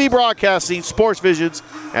 P&B Broadcasting, Sports Visions,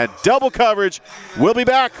 and Double Coverage. We'll be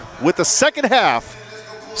back with the second half.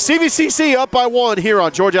 CVCC up by 1 here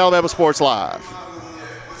on Georgia Alabama Sports Live.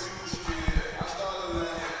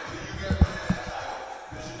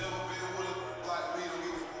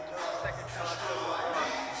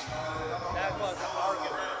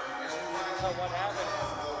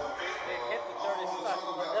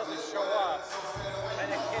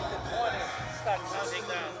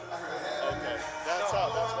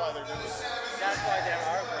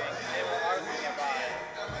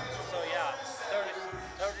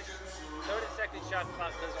 shot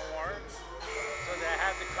clock doesn't work. So they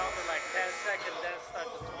have to count it like 10 seconds, then start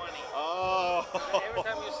to 20. Oh. And every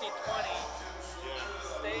time you see 20, it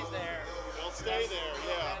stays there. They'll stay there,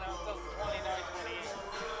 yeah. And until 29, 28.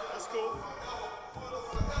 That's cool.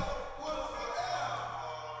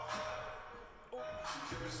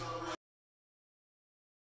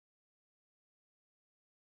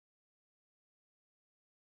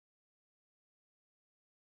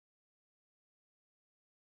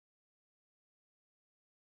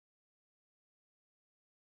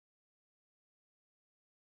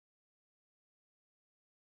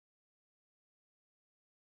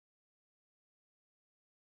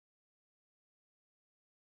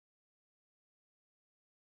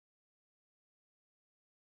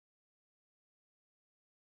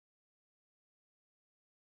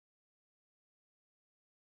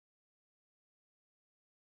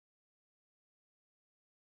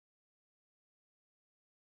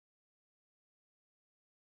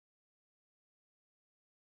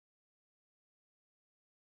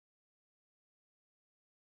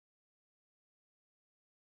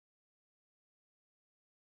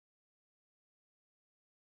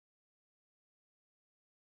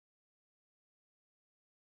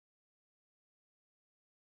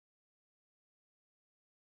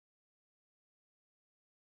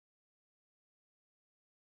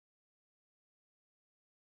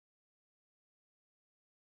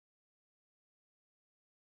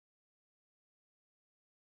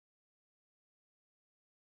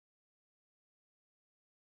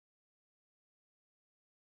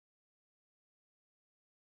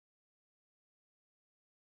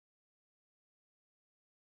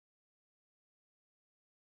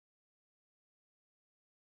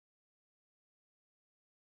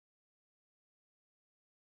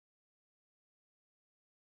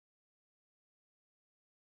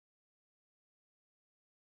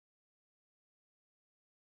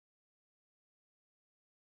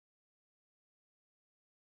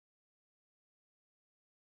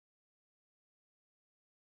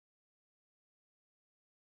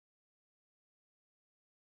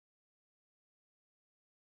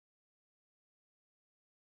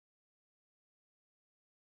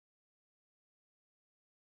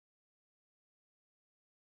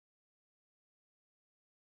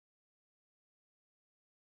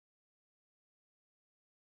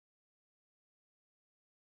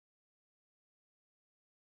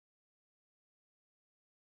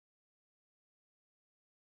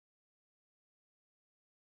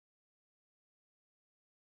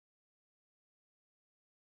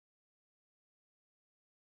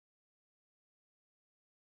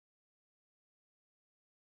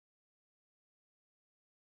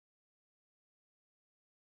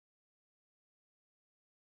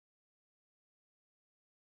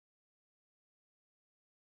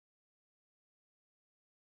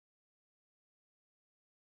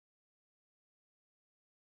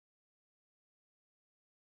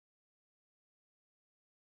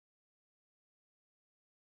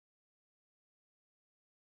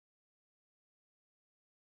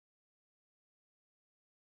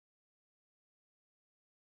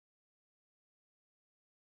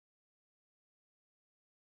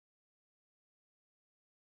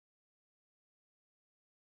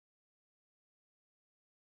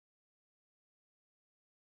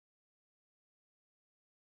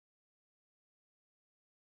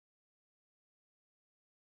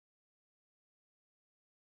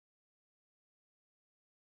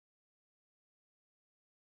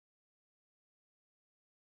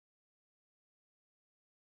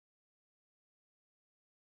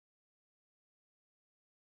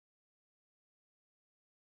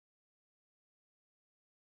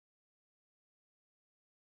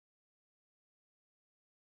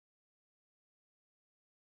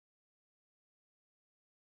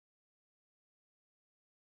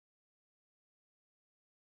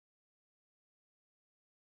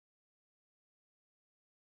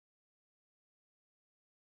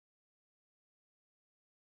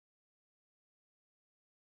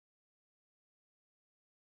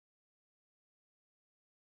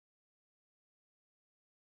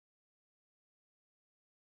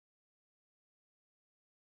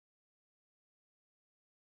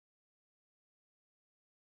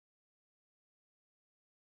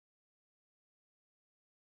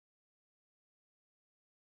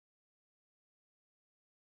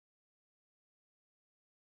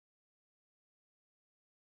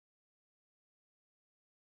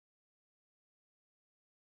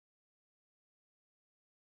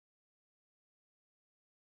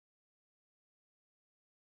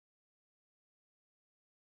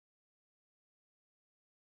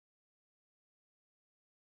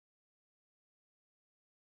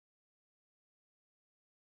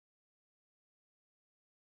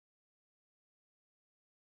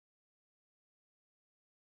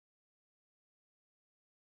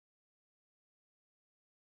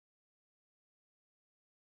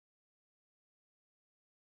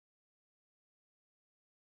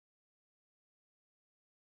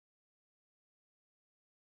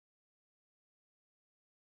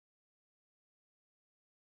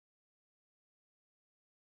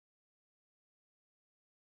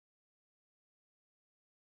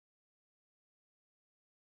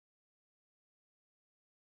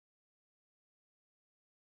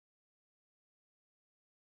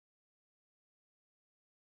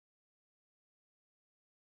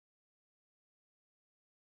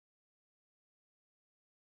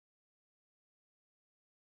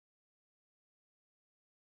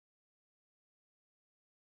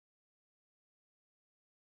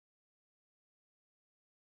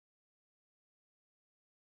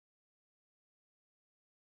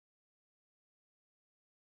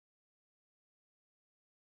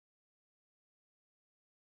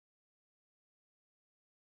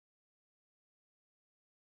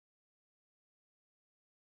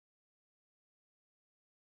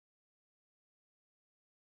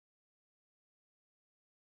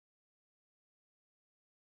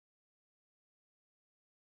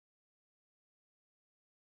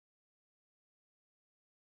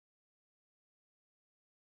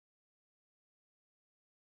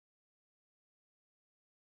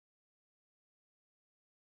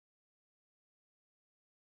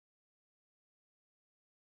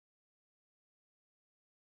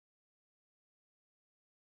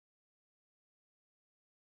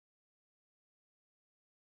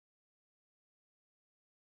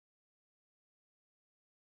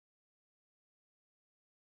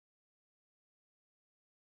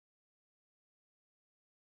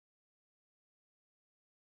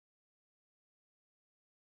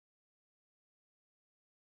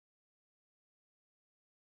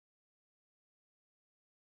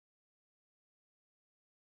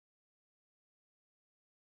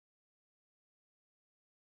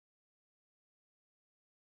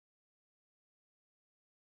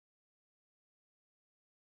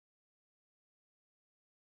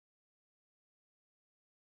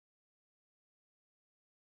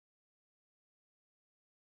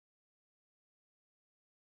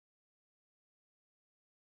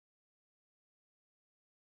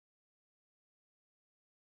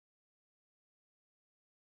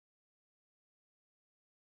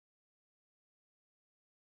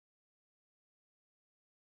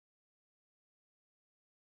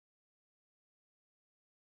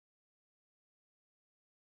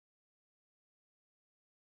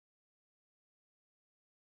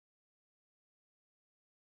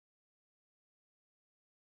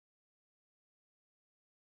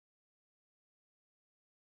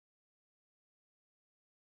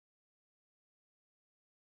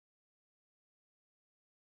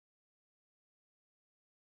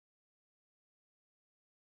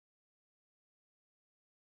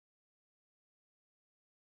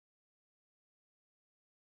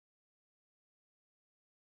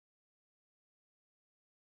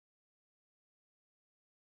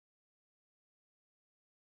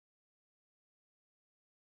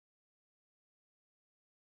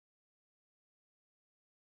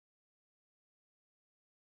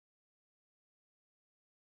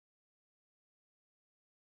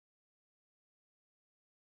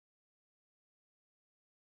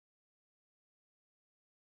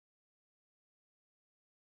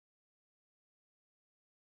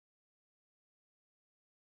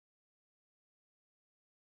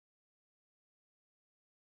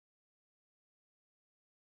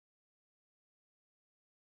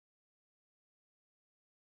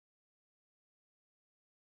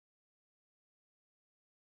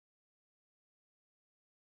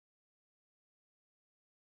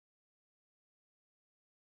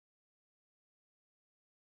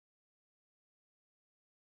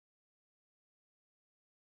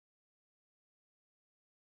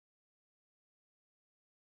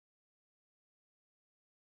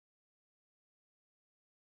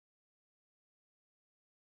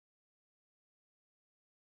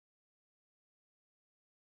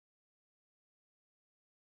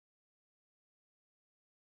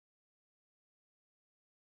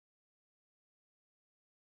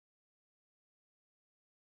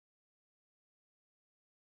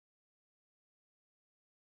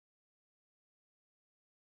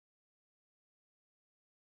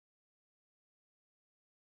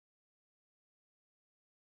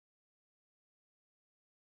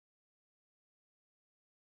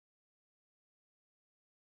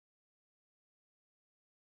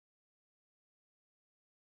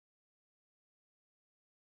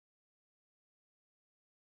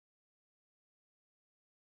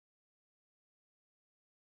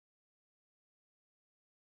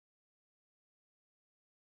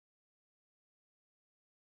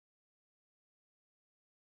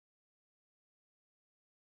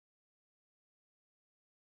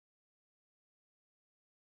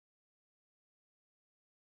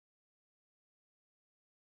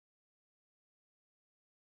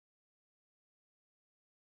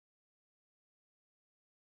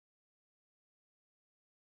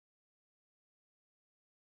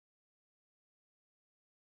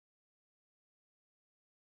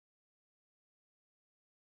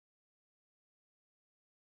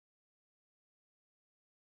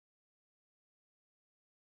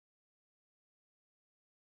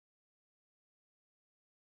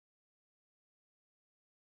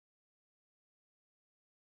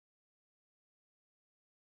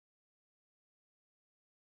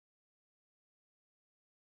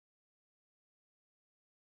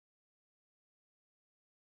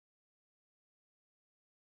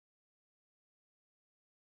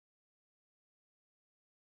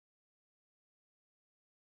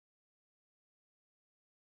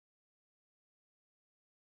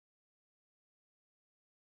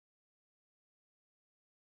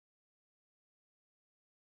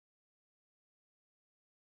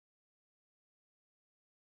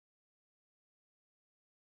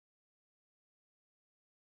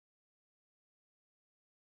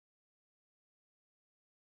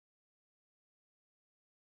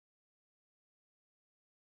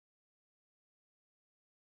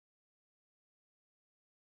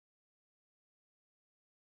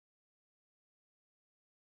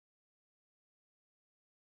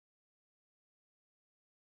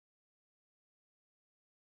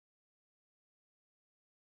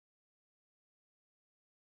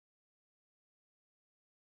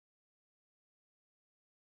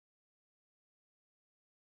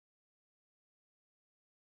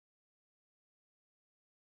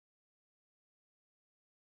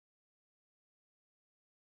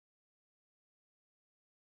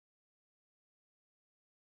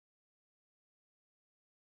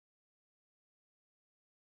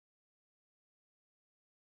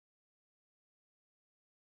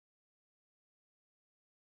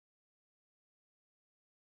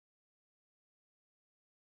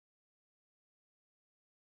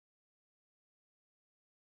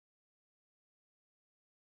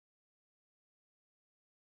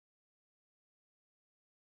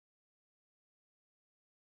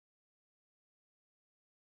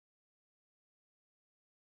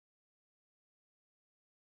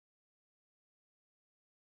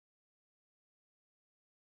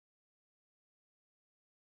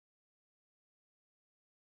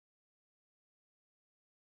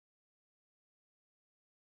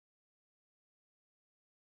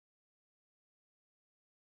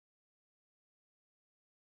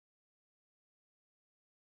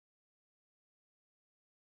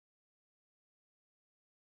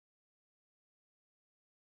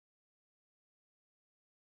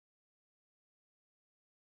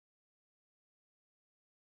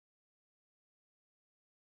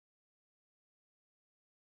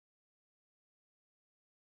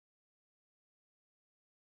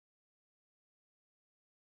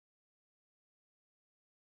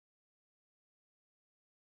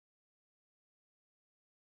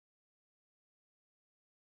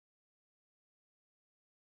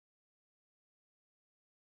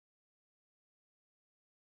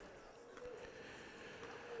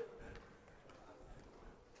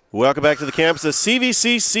 Welcome back to the campus of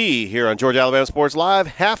CVCC here on Georgia Alabama Sports Live.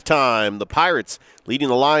 Halftime, the Pirates leading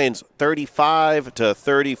the Lions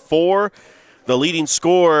 35-34. The leading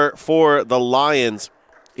scorer for the Lions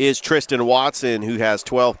is Tristan Watson, who has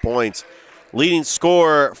 12 points. Leading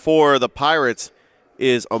scorer for the Pirates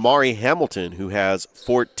is Amari Hamilton, who has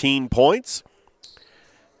 14 points.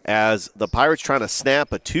 As the Pirates trying to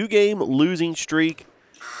snap a 2-game losing streak.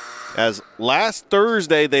 As last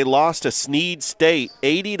Thursday they lost to Snead State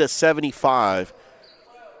 80-75.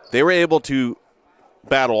 They were able to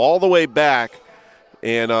battle all the way back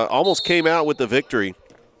and almost came out with the victory.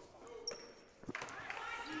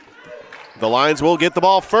 The Lions will get the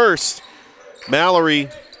ball first. Mallory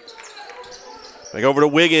back over to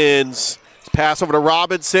Wiggins. Pass over to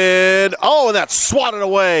Robinson. Oh, and that's swatted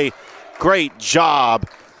away. Great job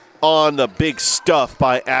on the big stuff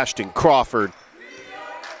by Ashton Crawford.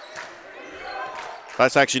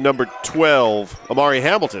 That's actually number 12, Amari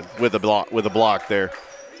Hamilton, with a block there.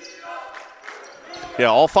 Yeah,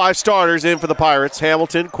 all 5 starters in for the Pirates.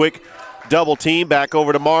 Hamilton, quick double team, back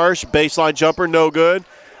over to Marsh. Baseline jumper, no good.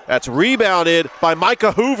 That's rebounded by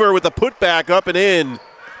Micah Hoover with a putback up and in.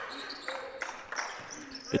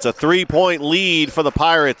 It's a 3-point lead for the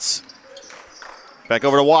Pirates. Back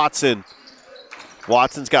over to Watson.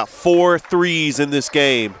 Watson's got 4 threes in this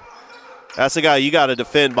game. That's the guy you got to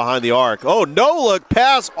defend behind the arc. Oh, no-look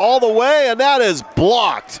pass all the way, and that is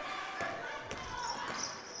blocked.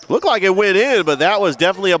 Looked like it went in, but that was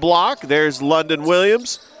definitely a block. There's London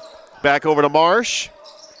Williams. Back over to Marsh.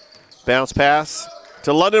 Bounce pass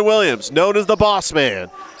to London Williams, known as the boss man.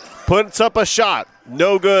 Puts up a shot.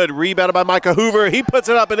 No good. Rebounded by Micah Hoover. He puts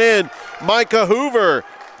it up and in. Micah Hoover,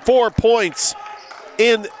 4 points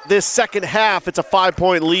in this second half. It's a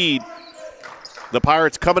 5-point lead. The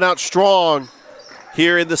Pirates coming out strong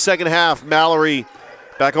here in the second half. Mallory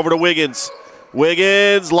back over to Wiggins.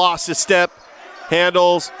 Wiggins lost his step.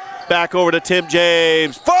 Handles back over to Tim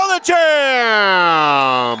James for the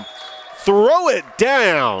jam. Throw it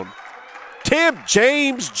down. Tim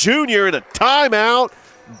James Jr. in a timeout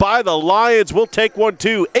by the Lions. We'll take one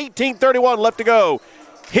too. 18:31 left to go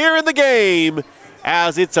here in the game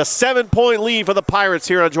as it's a 7-point lead for the Pirates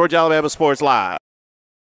here on Georgia Alabama Sports Live.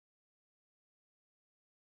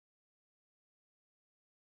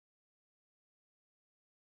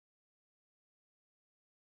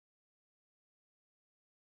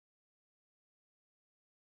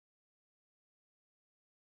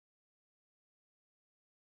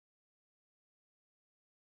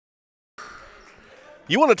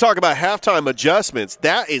 You want to talk about halftime adjustments.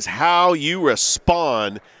 That is how you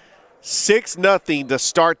respond. 6-0 to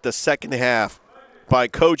start the second half by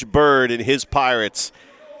Coach Bird and his Pirates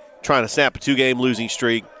trying to snap a 2-game losing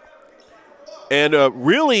streak. And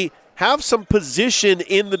really have some position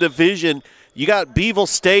in the division. You got Beeville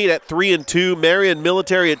State at 3-2, Marion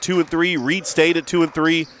Military at 2-3, Reid State at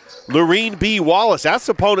 2-3, Lorene B. Wallace. That's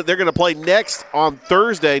the opponent they're going to play next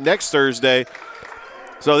Thursday.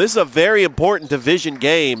 So this is a very important division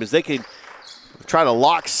game as they can try to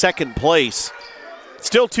lock second place.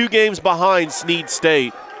 Still 2 games behind Snead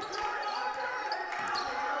State.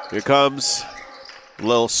 Here comes a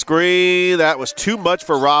little screen. That was too much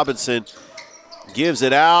for Robinson. Gives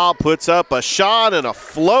it out, puts up a shot, and a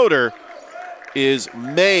floater is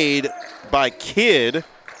made by Kidd.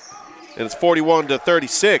 And it's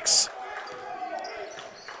 41-36.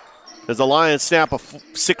 As the Lions snap a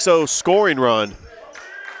 6-0 scoring run.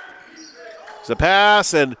 It's a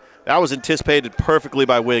pass, and that was anticipated perfectly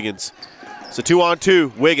by Wiggins. It's a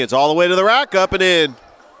 2-on-2. Wiggins all the way to the rack, up and in.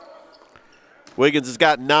 Wiggins has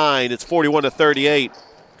got 9. It's 41-38.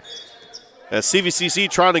 As CVCC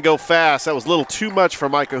trying to go fast, that was a little too much for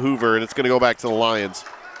Micah Hoover, and it's going to go back to the Lions.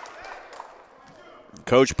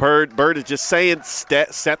 Coach Bird is just saying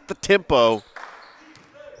set the tempo.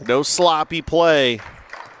 No sloppy play.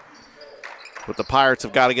 But the Pirates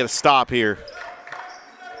have got to get a stop here.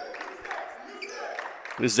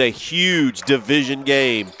 This is a huge division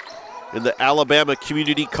game in the Alabama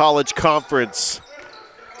Community College Conference.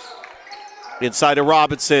 Inside to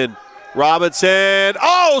Robinson. Robinson,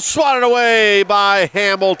 oh, swatted away by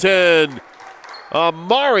Hamilton.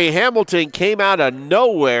 Amari Hamilton came out of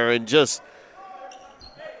nowhere and just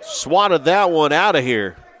swatted that one out of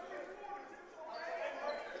here.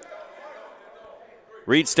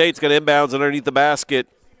 Reid State's going to inbounds underneath the basket.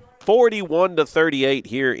 41-38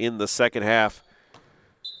 here in the second half.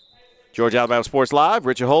 Georgia Alabama Sports Live,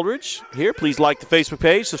 Richard Holdridge here. Please like the Facebook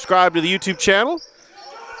page, subscribe to the YouTube channel.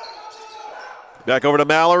 Back over to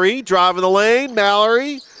Mallory, driving the lane.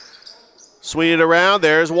 Mallory, swing it around.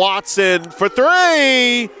 There's Watson for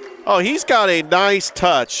 3. Oh, he's got a nice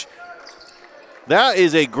touch. That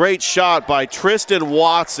is a great shot by Tristan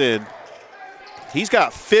Watson. He's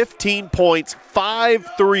got 15 points, 5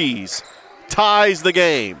 threes, ties the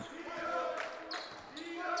game.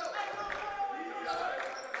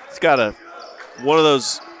 He's got one of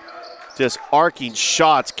those just arcing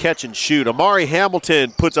shots, catch and shoot. Amari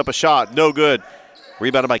Hamilton puts up a shot, no good.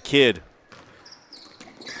 Rebounded by Kidd.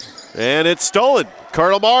 And it's stolen.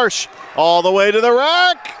 Colonel Marsh all the way to the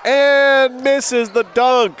rack and misses the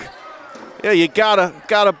dunk. Yeah, you gotta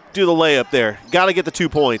do the layup there. Gotta get the 2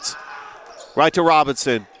 points. Right to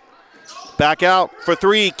Robinson. Back out for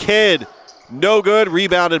 3. Kidd. No good.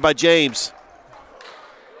 Rebounded by James.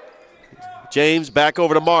 James back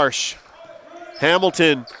over to Marsh.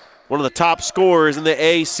 Hamilton, one of the top scorers in the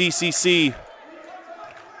ACCC.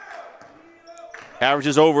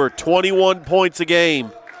 Averages over 21 points a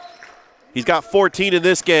game. He's got 14 in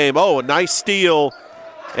this game. Oh, a nice steal.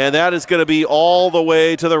 And that is going to be all the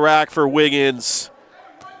way to the rack for Wiggins.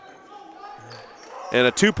 And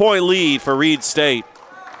a 2-point lead for Reid State.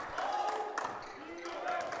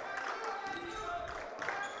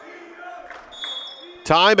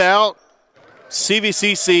 Timeout.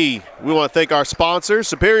 CVCC. We want to thank our sponsors,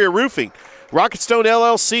 Superior Roofing, Rocket Stone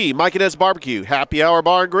LLC, Mike and Ed's Barbecue, Happy Hour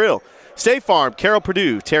Bar and Grill, State Farm, Carol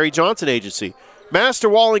Purdue, Terry Johnson Agency, Master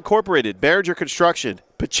Wall Incorporated, Behringer Construction,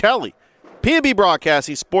 Pacelli, P&B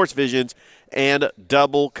Broadcasting, Sports Visions, and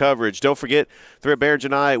Double Coverage. Don't forget, Threat Behringer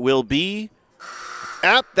and I will be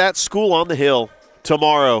at that school on the hill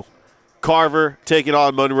tomorrow. Carver taking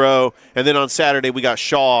on Monroe, and then on Saturday we got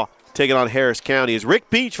Shaw taking on Harris County. As Rick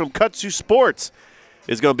Beach from Kutsu Sports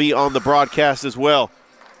is going to be on the broadcast as well.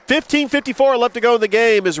 15:54 left to go in the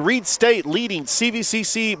game as Reid State leading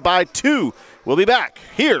CVCC by 2. We'll be back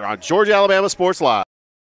here on Georgia Alabama Sports Live.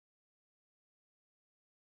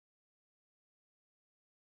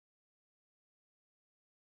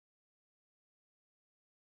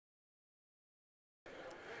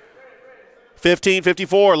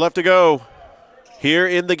 $15:54 left to go here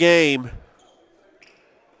in the game.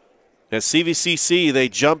 As CVCC, they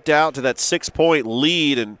jumped out to that 6-point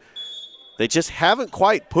lead, and they just haven't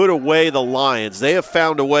quite put away the Lions. They have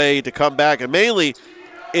found a way to come back, and mainly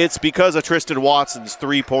it's because of Tristan Watson's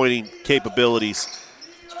three-pointing capabilities.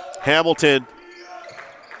 Hamilton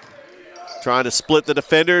trying to split the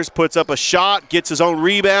defenders, puts up a shot, gets his own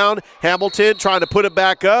rebound. Hamilton trying to put it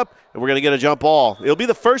back up, and we're going to get a jump ball. It'll be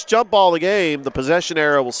the first jump ball of the game. The possession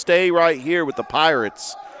arrow will stay right here with the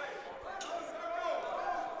Pirates.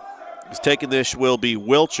 Who's taking this will be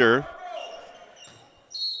Wilcher.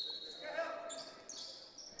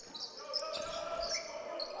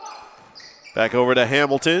 Back over to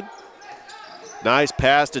Hamilton. Nice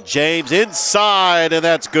pass to James inside, and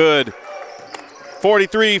that's good.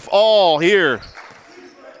 43 all here.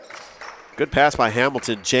 Good pass by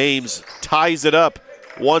Hamilton. James ties it up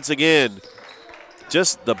once again.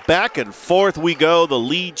 Just the back and forth we go. The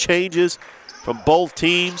lead changes from both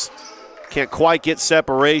teams. Can't quite get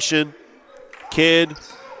separation. Kidd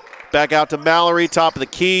back out to Mallory, top of the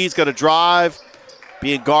key. He's going to drive,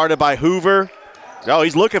 being guarded by Hoover. Oh,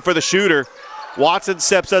 he's looking for the shooter. Watson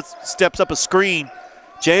steps up a screen.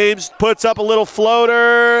 James puts up a little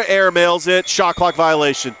floater, airmails it, shot clock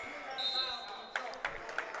violation.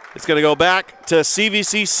 It's going to go back to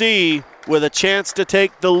CVCC with a chance to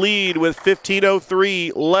take the lead with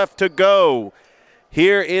 15:03 left to go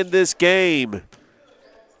here in this game.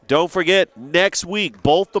 Don't forget, next week,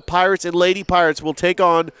 both the Pirates and Lady Pirates will take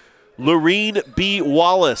on Lorene B.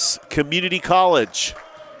 Wallace Community College.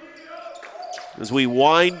 As we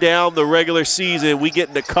wind down the regular season, we get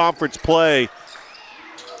into conference play.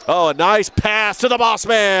 Oh, a nice pass to the boss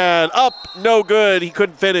man. Up, no good. He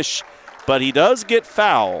couldn't finish, but he does get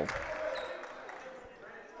fouled.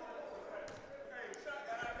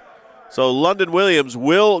 So London Williams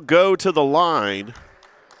will go to the line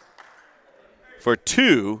for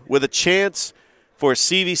 2 with a chance for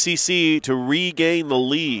CVCC to regain the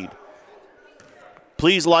lead.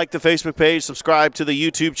 Please like the Facebook page, subscribe to the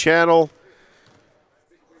YouTube channel,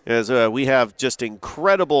 as we have just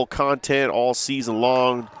incredible content all season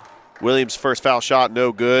long. Williams' first foul shot,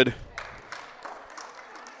 no good.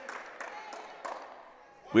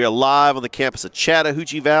 We are live on the campus of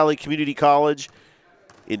Chattahoochee Valley Community College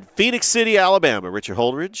in Phoenix City, Alabama. Richard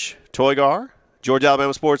Holdridge, Toygar, Georgia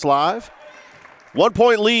Alabama Sports Live.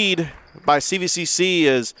 1-point lead by CVCC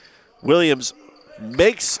as Williams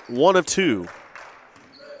makes one of 2.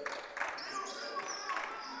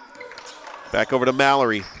 Back over to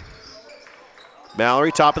Mallory.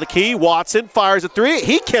 Mallory, top of the key. Watson fires a 3.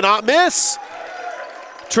 He cannot miss.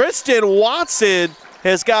 Tristan Watson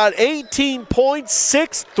has got 18 points,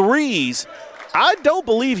 6 threes. I don't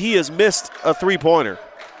believe he has missed a three-pointer.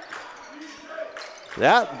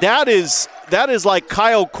 That is like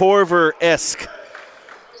Kyle Korver-esque.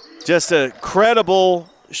 Just a credible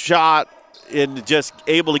shot and just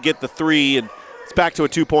able to get the three, and it's back to a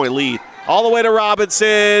 2-point lead. All the way to Robinson,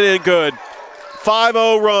 and good.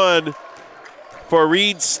 5-0 run for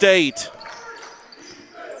Reid State.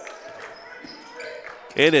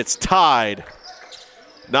 And it's tied.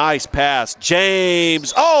 Nice pass.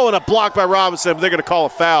 James. Oh, and a block by Robinson. They're going to call a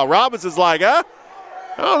foul. Robinson's like, I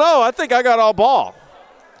don't know. I think I got all ball.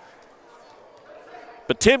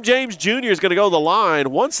 But Tim James Jr. is going to go to the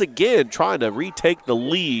line once again, trying to retake the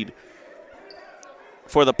lead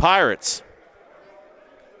for the Pirates.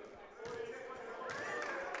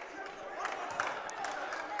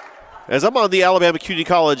 As I'm on the Alabama Community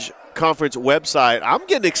College Conference website, I'm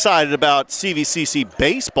getting excited about CVCC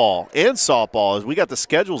baseball and softball, as we got the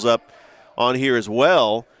schedules up on here as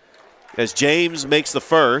well, as James makes the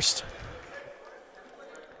first.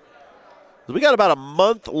 We got about a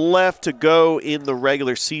month left to go in the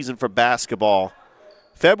regular season for basketball.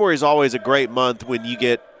 February is always a great month when you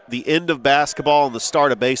get the end of basketball and the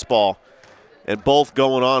start of baseball, and both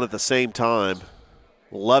going on at the same time.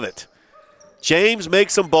 Love it. James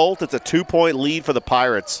makes them both. It's a 2-point lead for the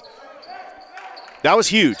Pirates. That was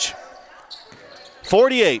huge.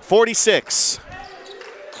 48-46.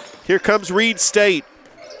 Here comes Reid State.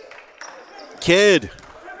 Kidd.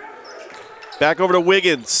 Back over to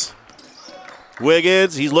Wiggins.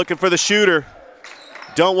 Wiggins, he's looking for the shooter.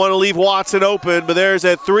 Don't want to leave Watson open, but there's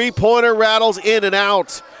a three-pointer, rattles in and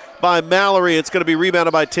out by Mallory. It's going to be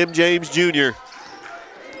rebounded by Tim James Jr.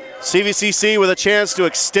 CVCC with a chance to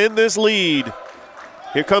extend this lead.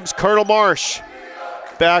 Here comes Colonel Marsh.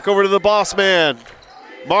 Back over to the boss man.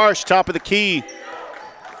 Marsh, top of the key.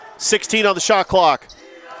 16 on the shot clock.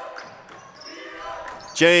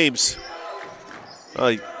 James.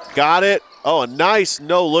 Got it. Oh, a nice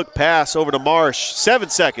no-look pass over to Marsh. 7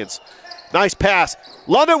 seconds. Nice pass.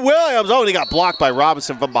 London Williams. Oh, and he got blocked by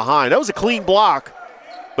Robinson from behind. That was a clean block,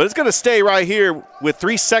 but it's going to stay right here with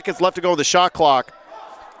 3 seconds left to go on the shot clock.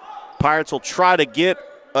 Pirates will try to get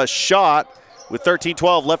a shot with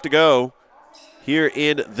 13-12 left to go here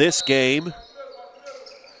in this game.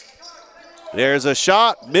 There's a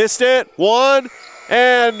shot. Missed it. One.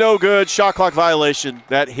 And no good. Shot clock violation.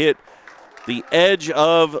 That hit the edge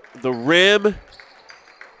of the rim.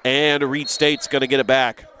 And Reid State's going to get it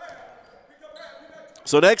back.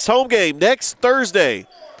 So next home game, next Thursday,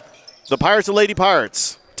 the Pirates and Lady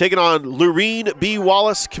Pirates taking on Lurene B.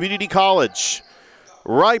 Wallace Community College.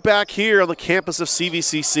 Right back here on the campus of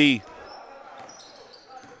CVCC.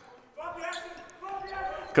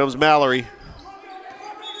 Comes Mallory.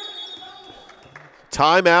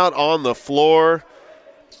 Timeout on the floor.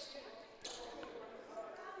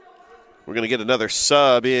 We're going to get another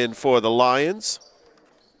sub in for the Lions.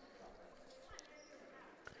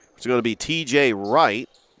 It's going to be TJ Wright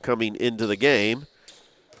coming into the game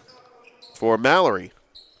for Mallory.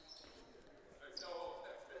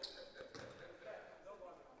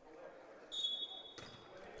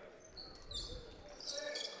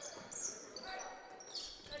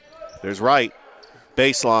 There's Wright.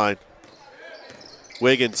 Baseline.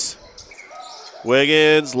 Wiggins.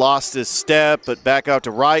 Wiggins lost his step, but back out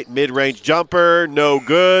to Wright. Mid-range jumper, no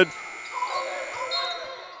good.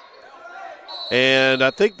 And I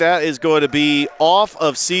think that is going to be off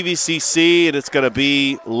of CVCC, and it's going to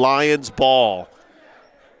be Lions ball.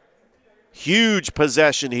 Huge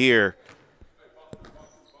possession here.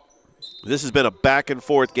 This has been a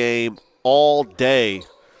back-and-forth game all day.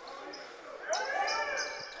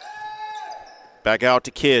 Back out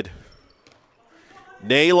to Kidd.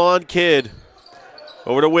 Nailon Kidd.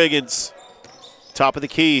 Over to Wiggins. Top of the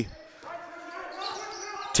key.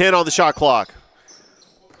 10 on the shot clock.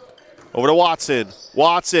 Over to Watson.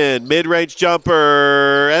 Watson, mid-range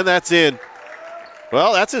jumper, and that's in.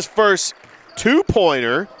 Well, that's his first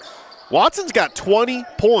two-pointer. Watson's got 20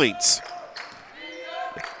 points.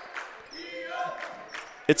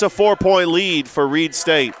 It's a 4-point lead for Reid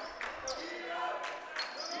State.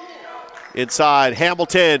 Inside,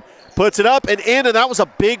 Hamilton puts it up and in, and that was a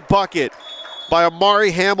big bucket by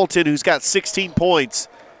Amari Hamilton, who's got 16 points.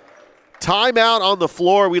 Timeout on the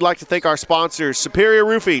floor. We'd like to thank our sponsors, Superior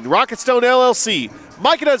Roofing, Rocketstone LLC,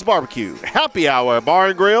 Mike and Ed's Barbecue, Happy Hour Bar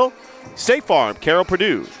and Grill, State Farm, Carroll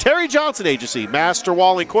Purdue, Terry Johnson Agency, Master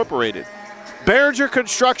Wall Incorporated, Behringer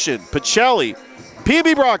Construction, Pacelli,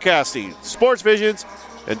 PB Broadcasting, Sports Visions,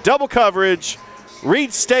 and Double Coverage.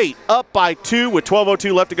 Reid State up by 2 with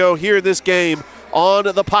 12:02 left to go here in this game on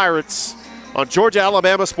the Pirates on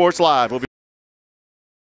Georgia-Alabama Sports Live. We'll be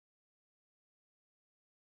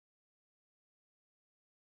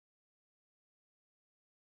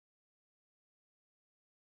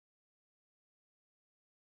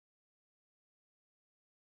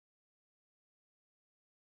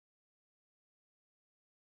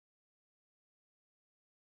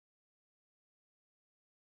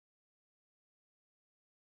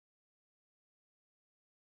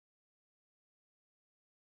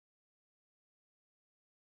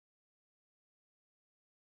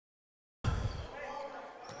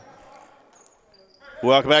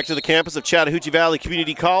Welcome back to the campus of Chattahoochee Valley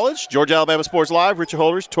Community College. Georgia Alabama Sports Live. Richard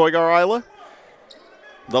Holders, Toygar Isla.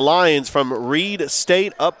 The Lions from Reid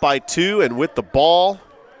State up by 2 and with the ball.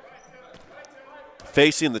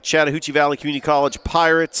 Facing the Chattahoochee Valley Community College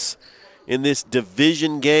Pirates in this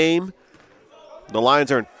division game. The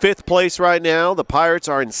Lions are in 5th place right now. The Pirates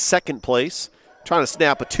are in 2nd place, trying to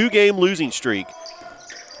snap a 2-game losing streak.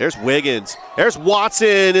 There's Wiggins. There's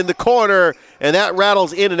Watson in the corner, and that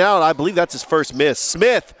rattles in and out. I believe that's his first miss.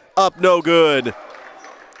 Smith up no good.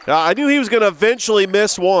 I knew he was going to eventually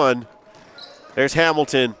miss one. There's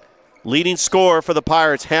Hamilton, leading scorer for the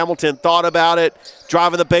Pirates. Hamilton thought about it,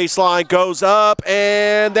 driving the baseline, goes up,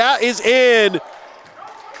 and that is in.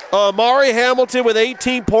 Amari Hamilton with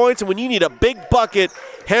 18 points, and when you need a big bucket,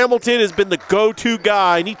 Hamilton has been the go-to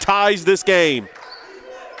guy, and he ties this game.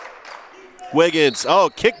 Wiggins,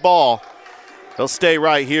 kick ball. He'll stay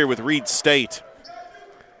right here with Reid State.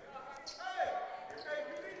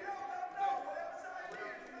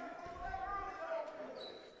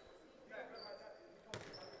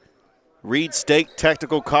 Reid State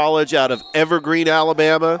Technical College out of Evergreen,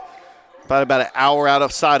 Alabama, about an hour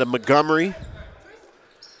outside of Montgomery.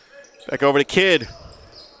 Back over to Kidd,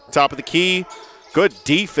 top of the key. Good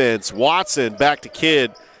defense. Watson back to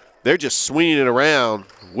Kidd. They're just swinging it around.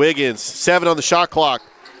 Wiggins, 7 on the shot clock.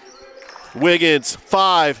 Wiggins,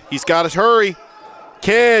 5. He's got to hurry.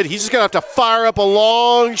 Kidd, he's just going to have to fire up a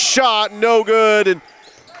long shot. No good. And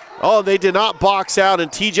they did not box out. And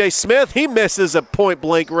TJ Smith, he misses a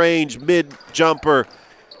point-blank range mid-jumper.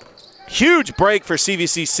 Huge break for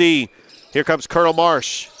CVCC. Here comes Colonel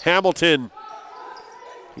Marsh. Hamilton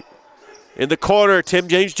in the corner. Tim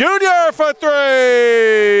James Jr. for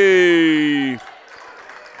 3.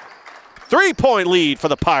 3-point lead for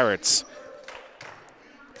the Pirates.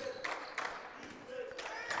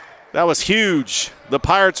 That was huge. The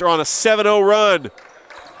Pirates are on a 7-0 run.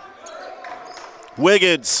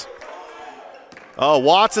 Wiggins.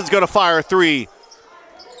 Watson's going to fire a 3.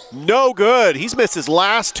 No good. He's missed his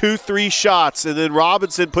last 2-3 shots, and then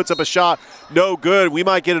Robinson puts up a shot. No good. We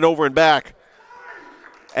might get it over and back.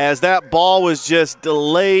 As that ball was just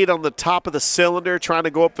delayed on the top of the cylinder, trying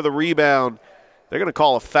to go up for the rebound. They're going to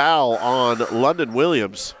call a foul on London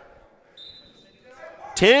Williams.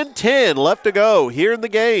 10-10 left to go here in the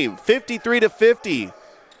game. 53-50.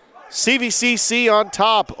 CVCC on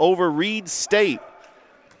top over Reid State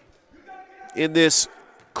in this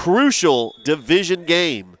crucial division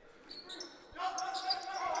game.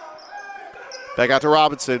 Back out to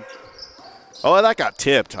Robinson. That got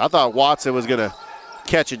tipped. I thought Watson was going to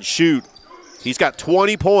catch and shoot. He's got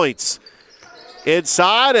 20 points.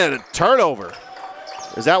 Inside and a turnover.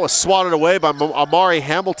 As that was swatted away by Amari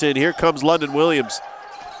Hamilton. Here comes London Williams.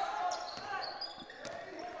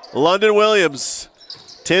 London Williams.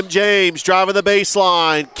 Tim James driving the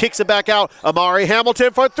baseline. Kicks it back out. Amari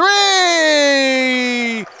Hamilton for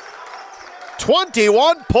 3.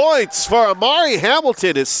 21 points for Amari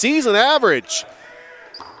Hamilton, his season average.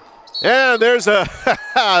 And there's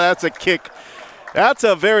that's a kick. That's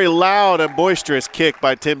a very loud and boisterous kick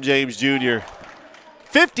by Tim James Jr.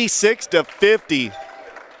 56-50.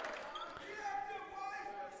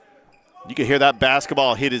 You can hear that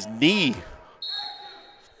basketball hit his knee.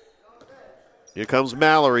 Here comes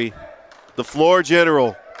Mallory, the floor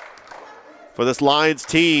general for this Lions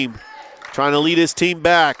team, trying to lead his team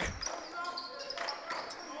back.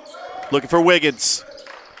 Looking for Wiggins.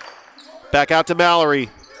 Back out to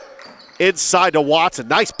Mallory. Inside to Watson.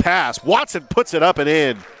 Nice pass. Watson puts it up and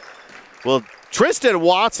in. Well, Tristan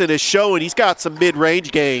Watson is showing he's got some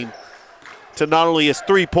mid-range game to not only his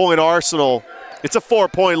 3-point arsenal. It's a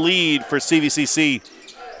 4-point lead for CVCC.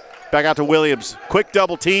 Back out to Williams. Quick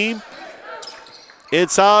double team.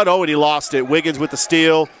 Inside. And he lost it. Wiggins with the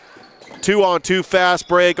steal. 2-on-2 fast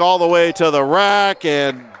break all the way to the rack.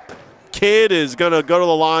 And Kidd is going to go to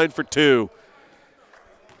the line for 2.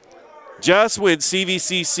 Just when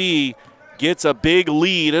CVCC gets a big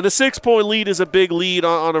lead, and a 6-point lead is a big lead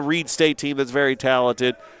on a Reid State team that's very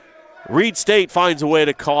talented, Reid State finds a way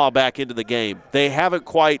to claw back into the game. They haven't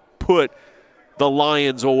quite put the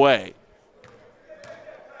Lions away.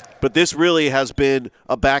 But this really has been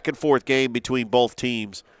a back-and-forth game between both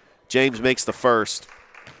teams. James makes the first.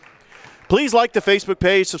 Please like the Facebook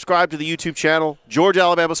page, subscribe to the YouTube channel, Georgia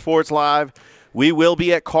Alabama Sports Live. We will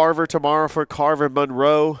be at Carver tomorrow for Carver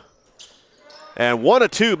Monroe. And 1 of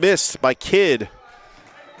 2 missed by Kidd.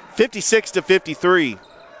 56-53.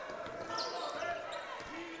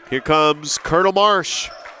 Here comes Colonel Marsh.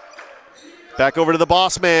 Back over to the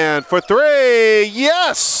boss man for 3.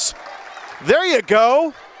 Yes! There you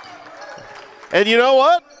go. And you know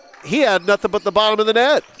what? He had nothing but the bottom of the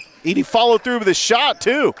net. He followed through with a shot,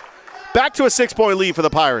 too. Back to a 6-point lead for the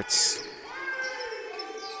Pirates.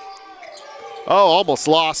 Oh, almost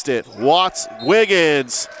lost it.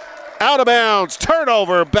 Wiggins, out of bounds,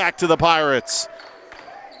 turnover, back to the Pirates.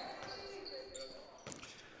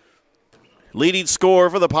 Leading scorer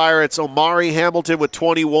for the Pirates, Omari Hamilton with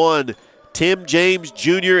 21. Tim James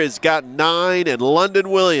Jr. has got 9, and London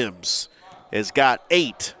Williams has got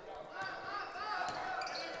 8.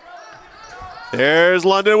 There's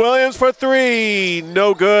London Williams for 3.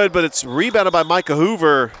 No good, but it's rebounded by Micah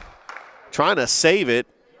Hoover, trying to save it.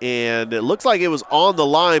 And it looks like it was on the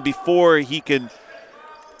line before he can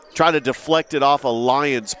try to deflect it off a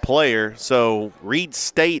Lions player. So Reid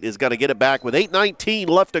State is going to get it back with 8:19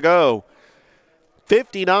 left to go.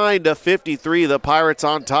 59-53, the Pirates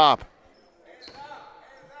on top.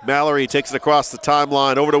 Mallory takes it across the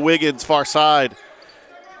timeline over to Wiggins, far side.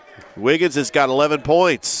 Wiggins has got 11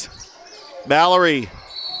 points. Mallory.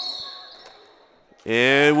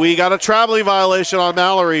 And we got a traveling violation on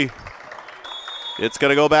Mallory. It's going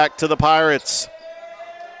to go back to the Pirates.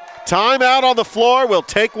 Timeout on the floor. We'll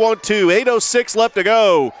take one, too. 8:06 left to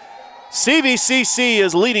go. CVCC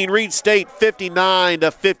is leading Reid State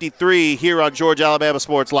 59-53 here on Georgia Alabama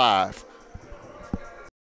Sports Live.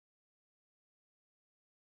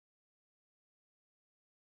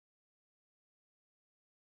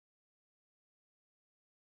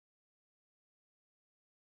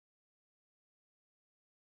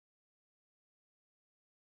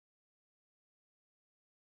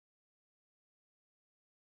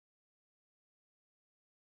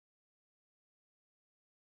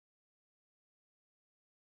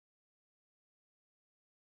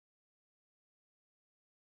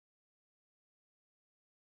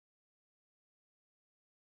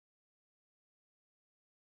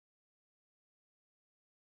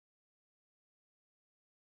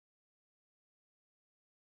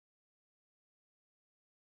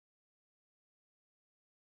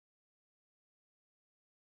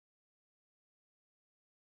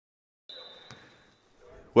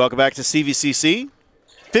 Welcome back to CVCC.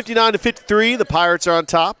 59-53, the Pirates are on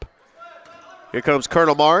top. Here comes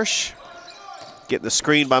Colonel Marsh. Getting the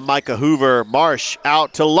screen by Micah Hoover. Marsh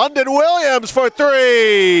out to London Williams for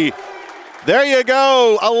 3. There you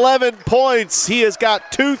go, 11 points. He has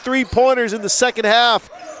got 2 3-pointers in the second half.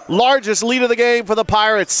 Largest lead of the game for the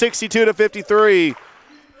Pirates, 62-53.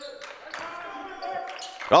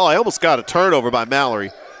 Oh, I almost got a turnover by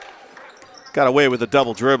Mallory. Got away with a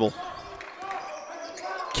double dribble.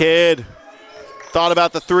 Kidd thought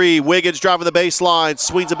about the 3. Wiggins driving the baseline,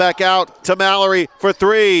 swings it back out to Mallory for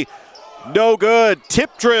 3. No good.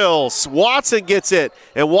 Tip drills. Watson gets it,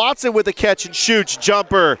 and Watson with the catch and shoots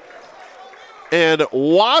jumper. And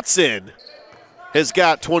Watson has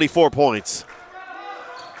got 24 points.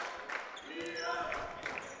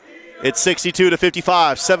 It's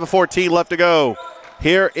 62-55, 7:14 left to go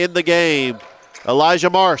here in the game. Elijah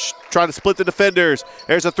Marsh trying to split the defenders.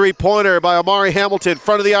 There's a 3-pointer by Omari Hamilton.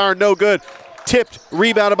 Front of the iron, no good. Tipped,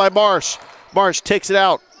 rebounded by Marsh. Marsh takes it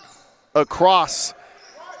out across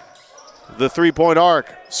the 3-point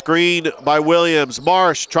arc. Screened by Williams.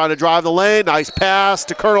 Marsh trying to drive the lane. Nice pass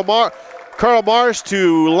to Colonel Marsh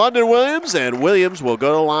to London Williams, and Williams will go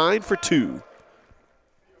to the line for 2.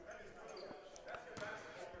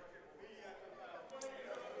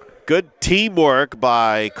 Good teamwork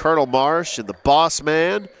by Colonel Marsh and the boss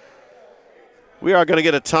man. We are going to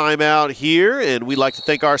get a timeout here, and we'd like to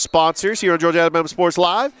thank our sponsors here on Georgia Alabama Sports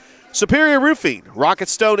Live. Superior Roofing, Rocket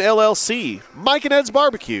Stone LLC, Mike and Ed's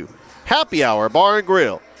Barbecue, Happy Hour Bar and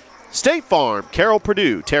Grill, State Farm, Carol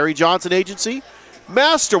Purdue, Terry Johnson Agency,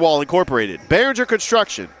 Masterwall Incorporated, Behringer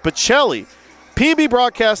Construction, Pacelli, P&B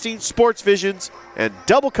Broadcasting, Sports Visions, and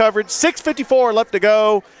double coverage. 6:54 left to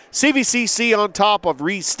go. CVCC on top of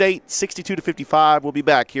Reid State, 62-55. We'll be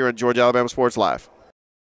back here on Georgia Alabama Sports Live.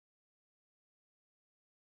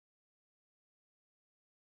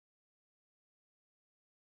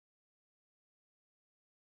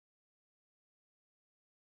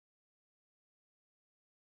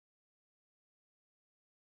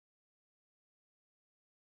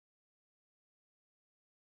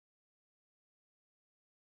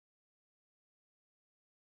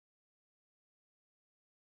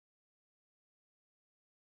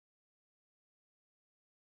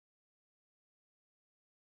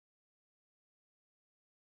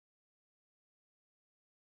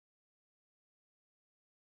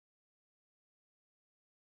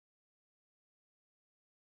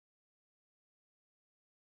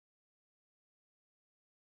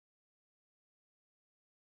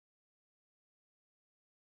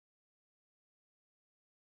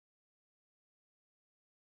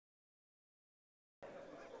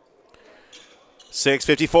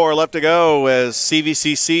 6:54 left to go as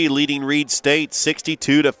CVCC leading Reid State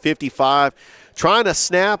 62-55, trying to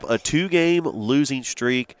snap a 2-game losing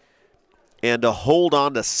streak and to hold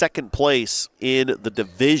on to second place in the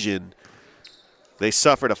division. They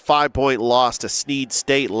suffered a 5-point loss to Snead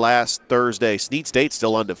State last Thursday. Snead State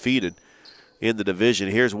still undefeated in the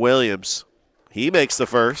division. Here's Williams. He makes the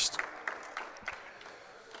first.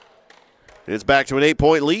 It's back to an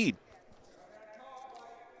 8-point lead.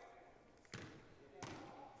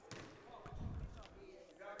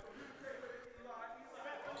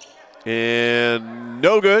 And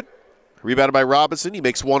no good. Rebounded by Robinson. He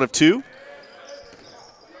makes 1 of 2.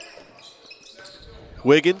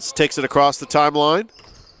 Wiggins takes it across the timeline,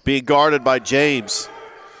 being guarded by James.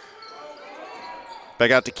 Back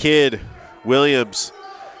out to Kidd. Williams.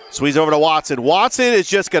 Squeeze over to Watson. Watson is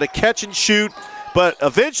just going to catch and shoot, but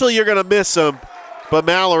eventually you're going to miss him. But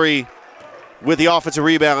Mallory with the offensive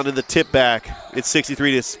rebound and the tip back. It's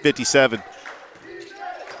 63-57.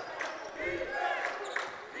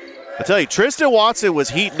 I tell you, Tristan Watson was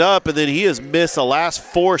heating up, and then he has missed the last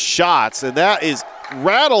 4 shots, and that is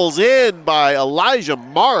rattles in by Elijah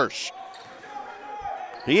Marsh.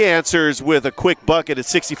 He answers with a quick bucket at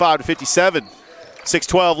 65-57.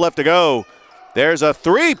 6:12 left to go. There's a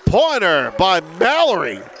 3-pointer by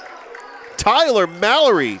Mallory. Tyler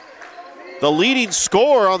Mallory, the leading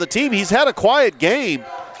scorer on the team. He's had a quiet game.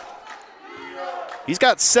 He's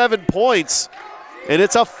got 7 points, and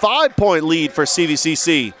it's a 5-point lead for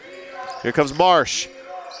CVCC. Here comes Marsh.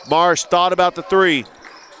 Marsh thought about the 3.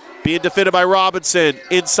 Being defended by Robinson.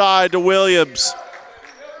 Inside to Williams.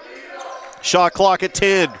 Shot clock at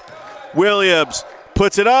 10. Williams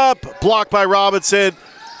puts it up. Blocked by Robinson.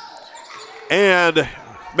 And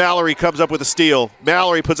Mallory comes up with a steal.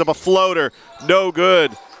 Mallory puts up a floater. No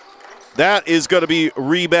good. That is going to be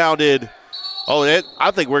rebounded. Oh,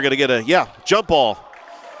 I think we're going to get a, jump ball.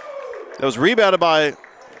 That was rebounded by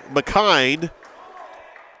McKind.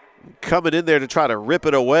 Coming in there to try to rip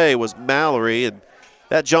it away was Mallory, and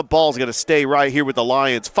that jump ball is going to stay right here with the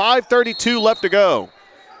Lions. 5:32 left to go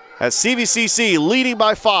as CVCC leading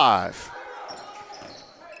by 5.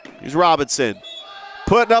 Here's Robinson.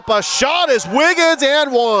 Putting up a shot is Wiggins,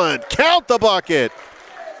 and 1. Count the bucket.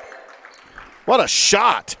 What a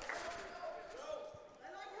shot.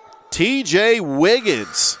 TJ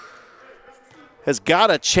Wiggins has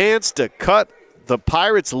got a chance to cut the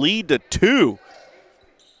Pirates' lead to 2.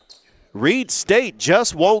 Reid State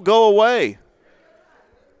just won't go away.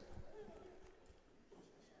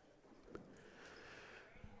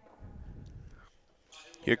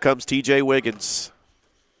 Here comes TJ Wiggins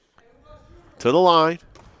to the line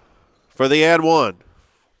for the and 1.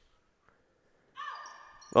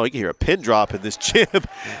 Oh, you can hear a pin drop in this gym.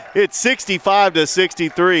 It's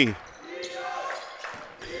 65-63.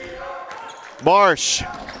 Marsh.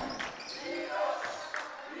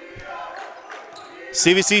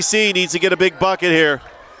 CVCC needs to get a big bucket here.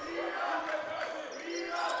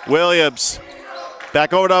 Williams.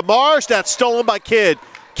 Back over to Marsh. That's stolen by Kidd.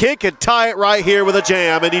 Kidd can tie it right here with a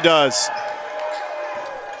jam, and he does.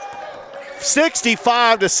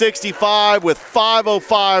 65-65 with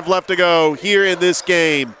 5:05 left to go here in this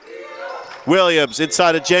game. Williams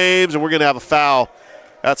inside of James, and we're going to have a foul.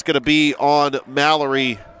 That's going to be on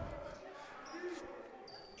Mallory.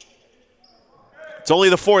 It's only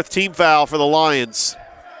the 4th team foul for the Lions.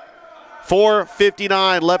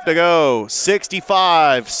 4:59 left to go.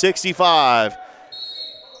 65-65.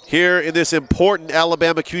 Here in this important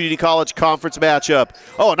Alabama Community College Conference matchup.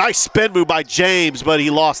 Oh, a nice spin move by James, but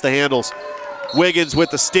he lost the handles. Wiggins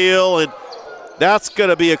with the steal, and that's going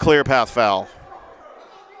to be a clear path foul.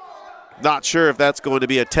 Not sure if that's going to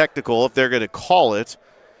be a technical, if they're going to call it.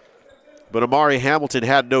 But Amari Hamilton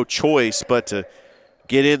had no choice but to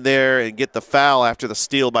get in there and get the foul after the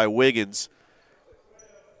steal by Wiggins.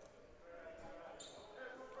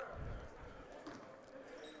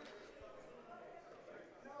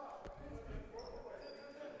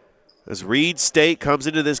 As Reid State comes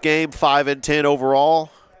into this game 5-10 overall.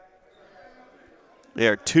 They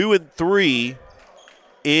are 2-3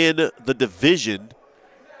 in the division.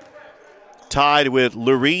 Tied with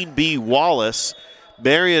Lorene B. Wallace,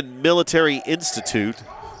 Marion Military Institute.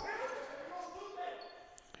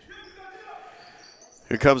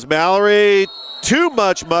 Here comes Mallory. Too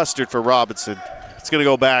much mustard for Robinson. It's going to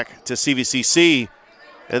go back to CVCC,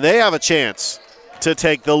 and they have a chance to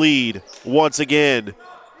take the lead once again.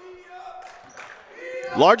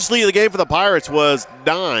 Largest lead of the game for the Pirates was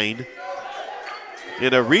 9.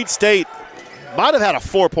 And Reid State might have had a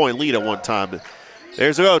 4-point lead at one time.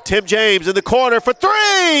 There's a go. Tim James in the corner for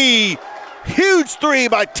 3. Huge three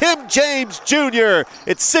by Tim James Jr.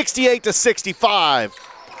 It's 68-65.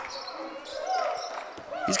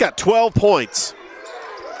 He's got 12 points.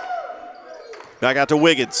 Back out to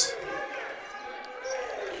Wiggins.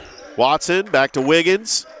 Watson back to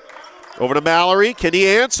Wiggins. Over to Mallory. Can he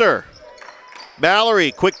answer?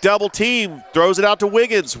 Mallory, quick double team, throws it out to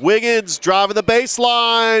Wiggins. Wiggins driving the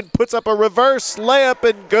baseline, puts up a reverse layup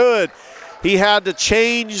and good. He had to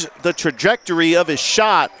change the trajectory of his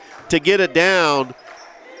shot to get it down.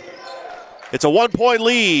 It's a 1-point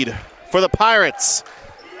lead for the Pirates.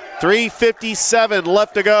 3:57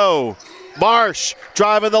 left to go. Marsh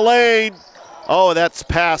driving the lane. Oh, that's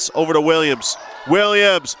pass over to Williams.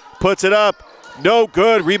 Williams puts it up. No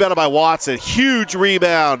good. Rebounded by Watson. Huge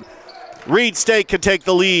rebound. Reid State can take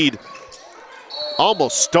the lead.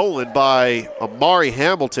 Almost stolen by Amari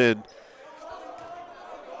Hamilton.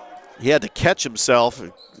 He had to catch himself,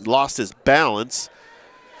 lost his balance.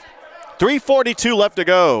 3:42 left to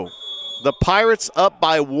go. The Pirates up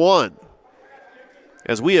by 1.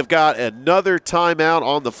 As we have got another timeout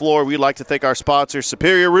on the floor, we'd like to thank our sponsors,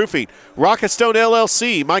 Superior Roofing, Rocket Stone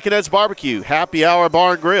LLC, Mike and Ed's Barbecue, Happy Hour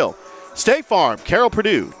Bar and Grill, State Farm, Carroll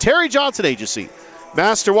Purdue, Terry Johnson Agency,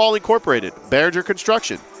 Master Wall Incorporated, Behringer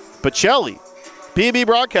Construction, Pacelli, B&B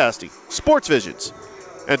Broadcasting, Sports Visions,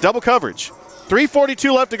 and Double Coverage.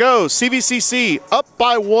 3:42 left to go. CVCC up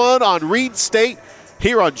by 1 on Reid State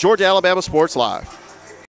here on Georgia Alabama Sports Live.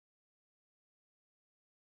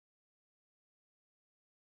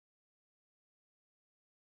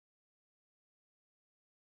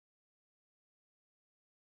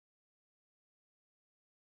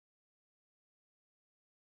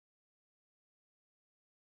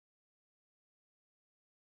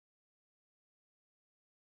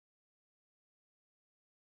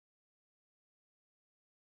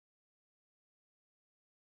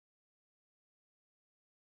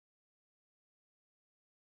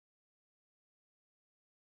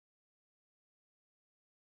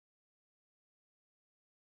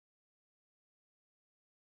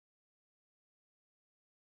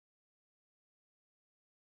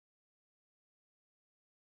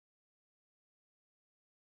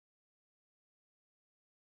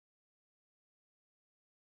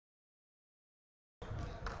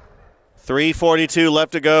 .342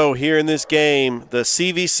 left to go here in this game. The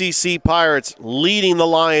CVCC Pirates leading the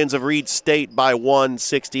Lions of Reid State by 1,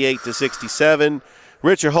 68-67.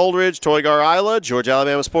 Richard Holdridge, Toygar Isla, Georgia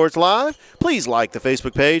Alabama Sports Live. Please like the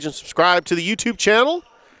Facebook page and subscribe to the YouTube channel.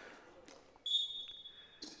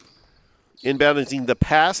 Inbounding the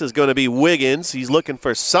pass is going to be Wiggins. He's looking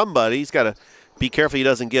for somebody. He's got to be careful he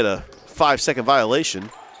doesn't get a 5-second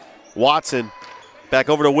violation. Watson back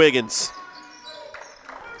over to Wiggins.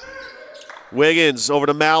 Wiggins over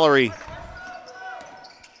to Mallory.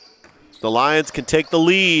 The Lions can take the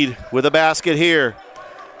lead with a basket here.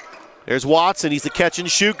 There's Watson. He's the catch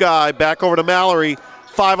and shoot guy. Back over to Mallory.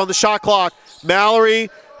 5 on the shot clock. Mallory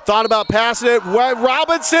thought about passing it.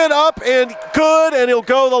 Robinson up and good, and he'll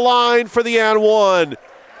go the line for the and one.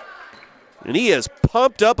 And he is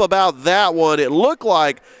pumped up about that one. It looked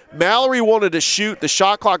like Mallory wanted to shoot. The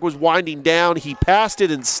shot clock was winding down. He passed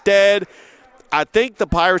it instead. I think the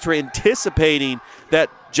Pirates were anticipating that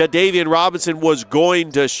Jadavian Robinson was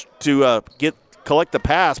going to collect the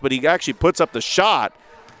pass, but he actually puts up the shot.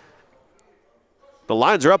 The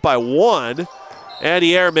Lions are up by 1, and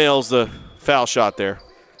he airmails the foul shot there.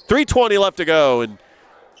 3:20 left to go, and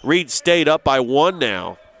Reid State up by 1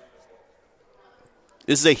 now.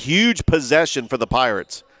 This is a huge possession for the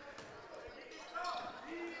Pirates.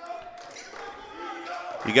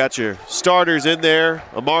 You got your starters in there,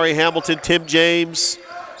 Amari Hamilton, Tim James,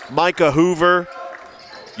 Micah Hoover.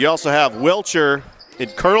 You also have Wilcher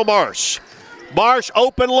and Colonel Marsh. Marsh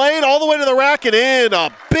open lane all the way to the rack and in.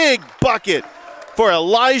 A big bucket for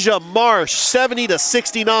Elijah Marsh,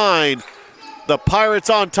 70-69. The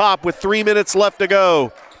Pirates on top with 3 minutes left to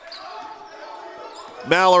go.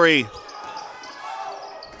 Mallory.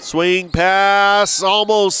 Swing pass,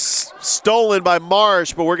 almost stolen by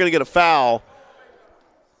Marsh, but we're going to get a foul.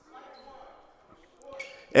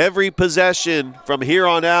 Every possession from here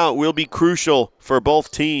on out will be crucial for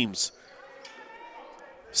both teams.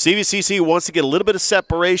 CVCC wants to get a little bit of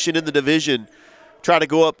separation in the division, try to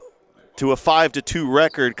go up to a 5-2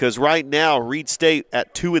 record, because right now Reid State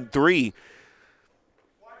at 2-3.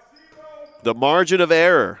 The margin of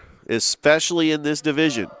error, especially in this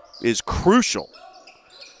division, is crucial.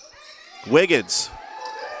 Wiggins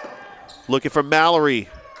looking for Mallory,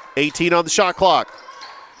 18 on the shot clock.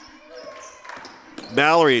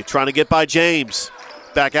 Mallory trying to get by James.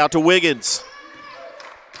 Back out to Wiggins.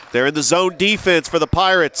 They're in the zone defense for the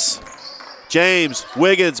Pirates. James,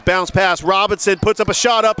 Wiggins, bounce pass. Robinson puts up a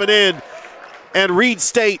shot up and in. And Reid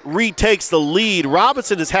State retakes the lead.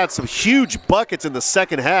 Robinson has had some huge buckets in the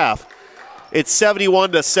second half. It's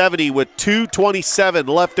 71-70 with 2:27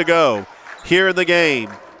 left to go here in the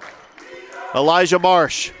game. Elijah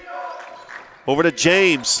Marsh over to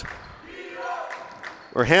James.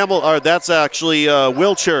 Or that's actually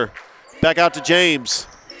Wilcher. Back out to James.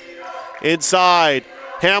 Inside.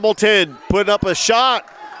 Hamilton putting up a shot.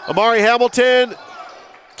 Amari Hamilton.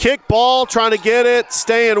 Kick ball, trying to get it.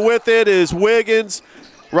 Staying with it is Wiggins.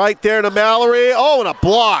 Right there to Mallory. Oh, and a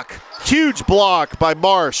block. Huge block by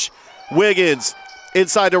Marsh. Wiggins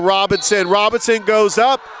inside to Robinson. Robinson goes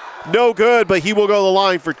up. No good, but he will go to the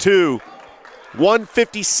line for two.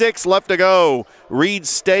 1:56 left to go. Reid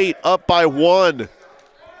State up by 1.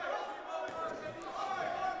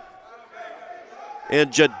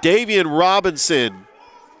 And Jadavian Robinson,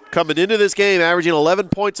 coming into this game, averaging 11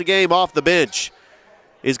 points a game off the bench,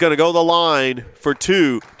 is going to go to the line for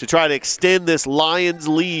 2 to try to extend this Lions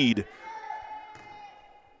lead.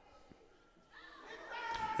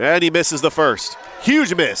 And he misses the first.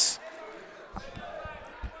 Huge miss.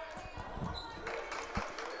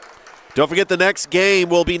 Don't forget the next game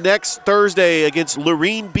will be next Thursday against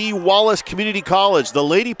Lorene B. Wallace Community College. The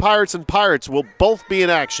Lady Pirates and Pirates will both be in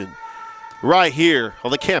action right here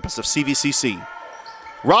on the campus of CVCC.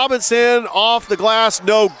 Robinson off the glass,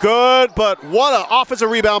 no good, but what an offensive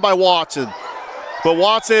rebound by Watson. But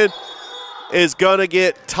Watson is going to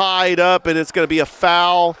get tied up, and it's going to be a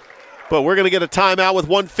foul. But we're going to get a timeout with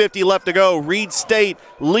 1:50 left to go. Reid State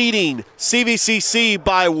leading CVCC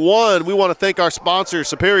by 1. We want to thank our sponsors,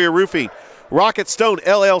 Superior Roofing, Rocket Stone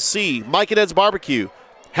LLC, Mike and Ed's Barbecue,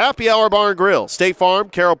 Happy Hour Bar and Grill, State Farm,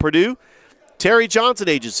 Carroll Purdue, Terry Johnson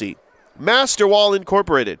Agency, Master Wall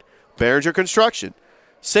Incorporated, Behringer Construction,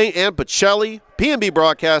 St. Anne Pacelli, P&B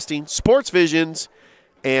Broadcasting, Sports Visions,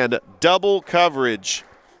 and Double Coverage.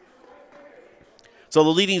 So the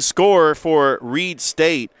leading scorer for Reid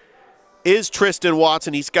State is Tristan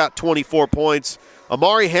Watson. He's got 24 points.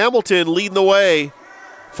 Amari Hamilton leading the way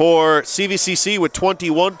for CVCC with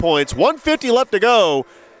 21 points. 1:50 left to go.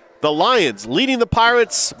 The Lions leading the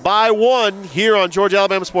Pirates by 1 here on Georgia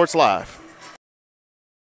Alabama Sports Live.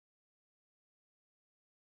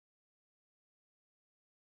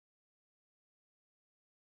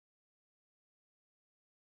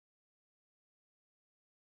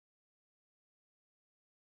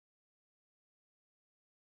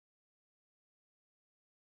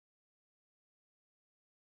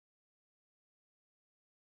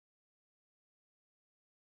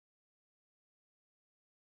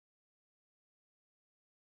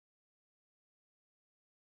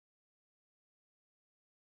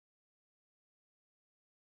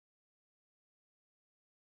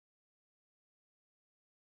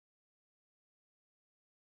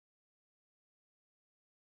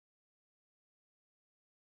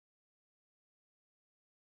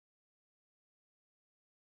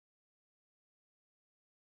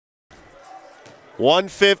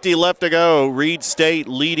 $150 left to go. Reid State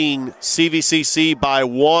leading CVCC by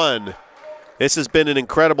 1. This has been an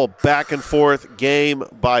incredible back and forth game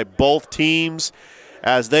by both teams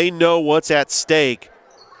as they know what's at stake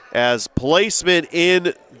as placement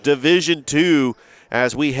in Division II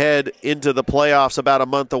as we head into the playoffs about a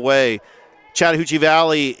month away. Chattahoochee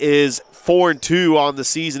Valley is 4-2 on the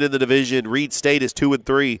season in the division. Reid State is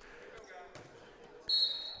 2-3.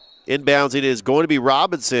 Inbounds it is going to be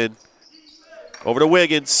Robinson. Over to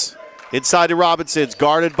Wiggins. Inside to Robinson's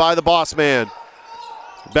guarded by the boss man.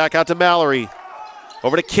 Back out to Mallory.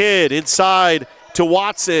 Over to Kidd. Inside to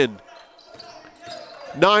Watson.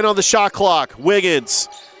 9 on the shot clock. Wiggins.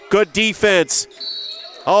 Good defense.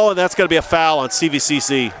 Oh, and that's going to be a foul on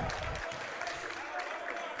CVCC.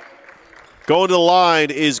 Going to the line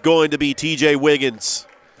is going to be TJ Wiggins.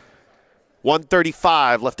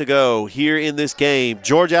 1:35 left to go here in this game.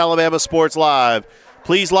 Georgia Alabama Sports Live.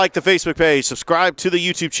 Please like the Facebook page. Subscribe to the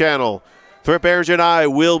YouTube channel. Thurip Behringer and I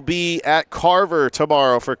will be at Carver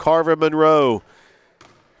tomorrow for Carver Monroe.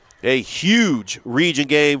 A huge region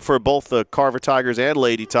game for both the Carver Tigers and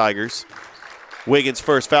Lady Tigers. Wiggins'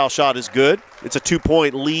 first foul shot is good. It's a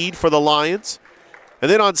 2-point lead for the Lions. And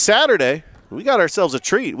then on Saturday, we got ourselves a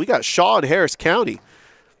treat. We got Shaw and Harris County.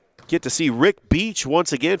 Get to see Rick Beach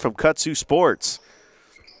once again from Kutsu Sports.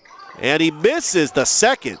 And he misses the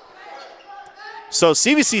second. So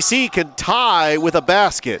CVCC can tie with a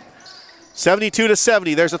basket.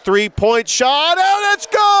 72-70. There's a 3-point shot, and it's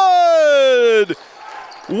good!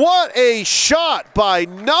 What a shot by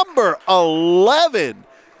number 11,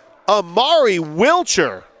 Amari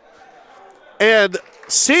Wilcher. And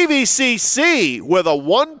CVCC with a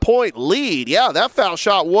 1-point lead. Yeah, that foul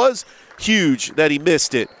shot was huge that he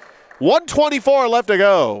missed it. 1:24 left to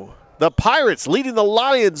go. The Pirates leading the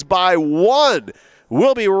Lions by 1.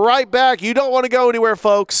 We'll be right back. You don't want to go anywhere,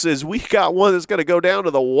 folks, as we got one that's going to go down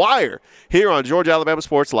to the wire here on Georgia Alabama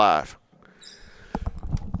Sports Live.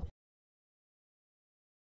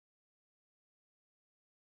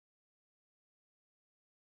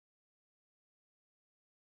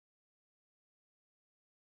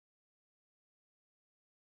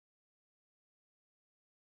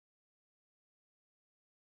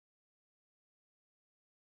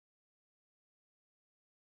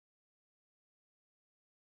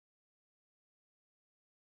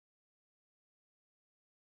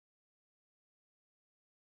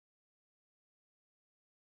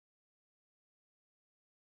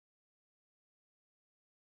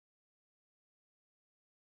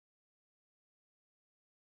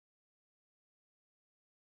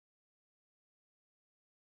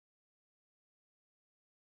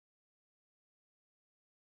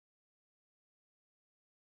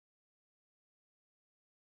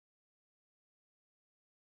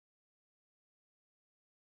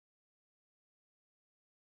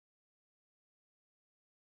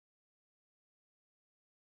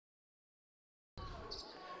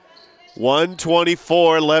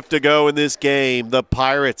 $1:24 left to go in this game. The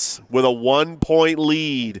Pirates with a 1-point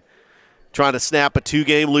lead, trying to snap a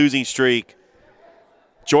 2-game losing streak.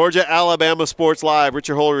 Georgia Alabama Sports Live,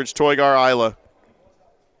 Richard Holdridge, Troy Gar-Isla.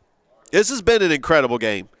 This has been an incredible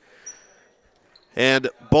game. And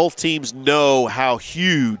both teams know how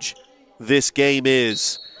huge this game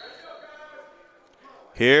is.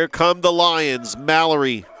 Here come the Lions.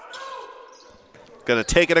 Mallory going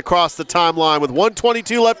to take it across the timeline with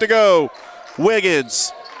 1:22 left to go.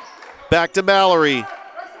 Wiggins back to Mallory.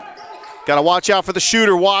 Got to watch out for the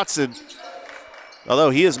shooter, Watson.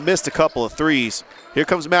 Although he has missed a couple of threes. Here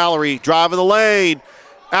comes Mallory driving the lane.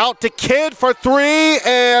 Out to Kidd for 3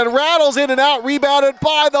 and rattles in and out. Rebounded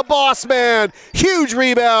by the boss man. Huge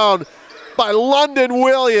rebound by London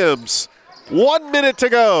Williams. 1 minute to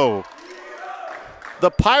go.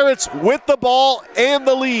 The Pirates with the ball and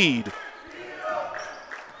the lead.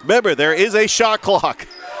 Remember, there is a shot clock.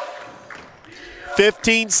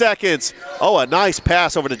 15 seconds. Oh, a nice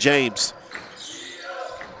pass over to James.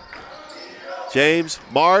 James,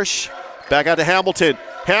 Marsh, back out to Hamilton.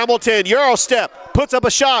 Hamilton, Euro step, puts up a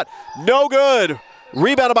shot. No good.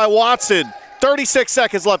 Rebounded by Watson. 36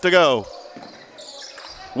 seconds left to go.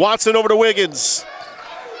 Watson over to Wiggins.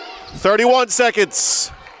 31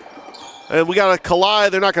 seconds. And we got a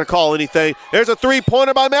collide. They're not going to call anything. There's a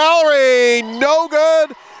three-pointer by Mallory. No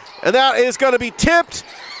good. And that is going to be tipped.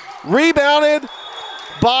 Rebounded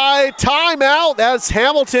by timeout. That's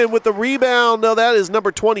Hamilton with the rebound. No, that is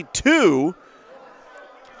number 22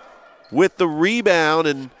 with the rebound.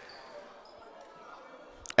 And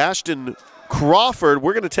Ashton Crawford,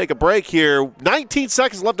 we're going to take a break here. 19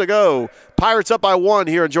 seconds left to go. Pirates up by 1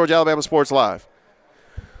 here on Georgia Alabama Sports Live.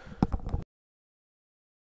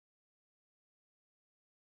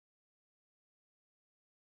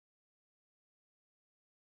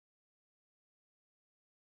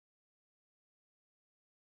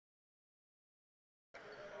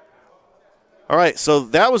 All right, so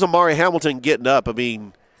that was Amari Hamilton getting up. I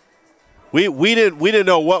mean, we didn't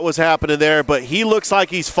know what was happening there, but he looks like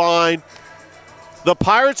he's fine. The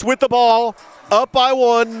Pirates with the ball, up by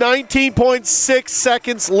 1, 19.6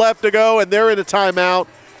 seconds left to go, and they're in a timeout.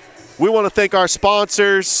 We want to thank our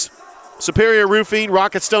sponsors, Superior Roofing,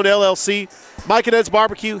 Rocket Stone LLC, Mike and Ed's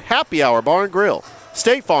Barbecue, Happy Hour Bar and Grill,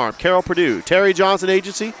 State Farm, Carroll Purdue, Terry Johnson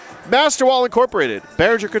Agency, Master Wall Incorporated,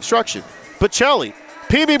 Behringer Construction, Pacelli,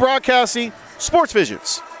 PB Broadcasting, Sports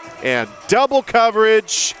Visions, and Double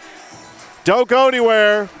Coverage. Don't go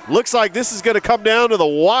anywhere. Looks like this is going to come down to the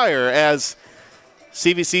wire as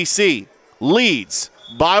CVCC leads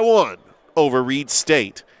by 1 over Reid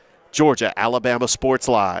State. Georgia Alabama Sports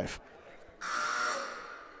Live.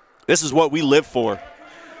 This is what we live for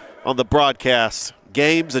on the broadcast.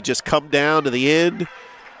 Games that just come down to the end.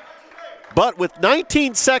 But with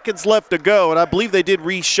 19 seconds left to go, and I believe they did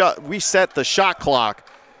reset the shot clock,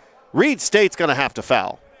 Reid State's going to have to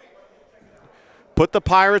foul. Put the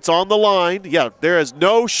Pirates on the line. Yeah, there is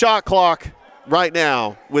no shot clock right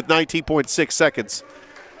now with 19.6 seconds.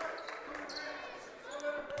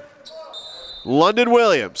 London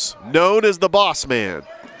Williams, known as the boss man.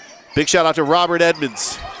 Big shout out to Robert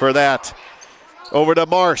Edmonds for that. Over to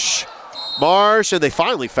Marsh. Marsh, and they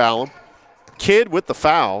finally foul him. Kidd with the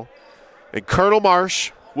foul. And Colonel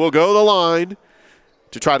Marsh will go to the line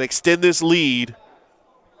to try to extend this lead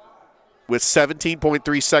with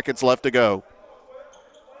 17.3 seconds left to go.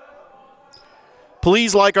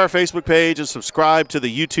 Please like our Facebook page and subscribe to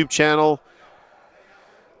the YouTube channel.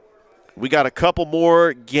 We got a couple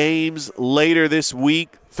more games later this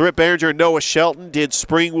week. Thrift Behringer and Noah Shelton did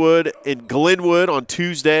Springwood and Glenwood on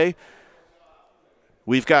Tuesday.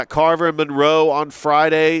 We've got Carver and Monroe on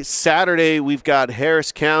Friday. Saturday, we've got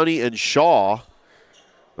Harris County and Shaw.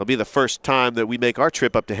 It'll be the first time that we make our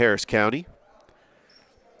trip up to Harris County.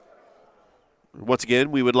 Once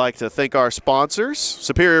again, we would like to thank our sponsors,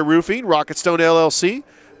 Superior Roofing, Rocket Stone LLC,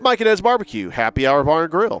 Mike and Ed's Barbecue, Happy Hour Bar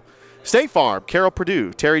and Grill, State Farm, Carol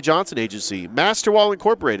Purdue, Terry Johnson Agency, Master Wall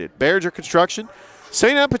Incorporated, Behringer Construction,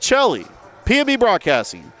 St. Anne Pacelli, PMB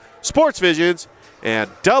Broadcasting, Sports Visions, and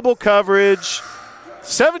Double Coverage.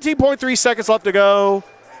 17.3 seconds left to go.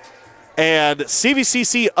 And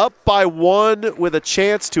CVCC up by 1 with a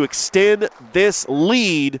chance to extend this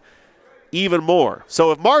lead even more.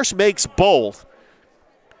 So if Marsh makes both,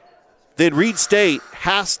 then Reid State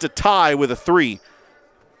has to tie with a 3.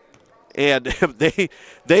 And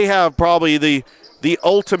they have probably the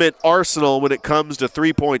ultimate arsenal when it comes to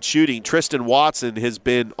three-point shooting. Tristan Watson has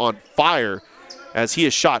been on fire as he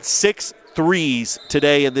has shot 6 threes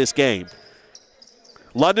today in this game.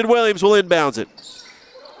 London Williams will inbounds it.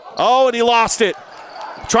 Oh, and he lost it.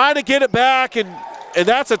 Trying to get it back, and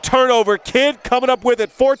that's a turnover. Kidd coming up with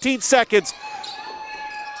it, 14 seconds.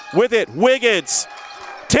 With it, Wiggins,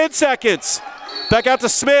 10 seconds. Back out to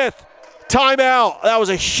Smith. Timeout. That was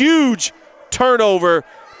a huge turnover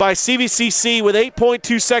by CVCC with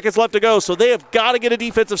 8.2 seconds left to go, so they have got to get a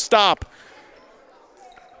defensive stop.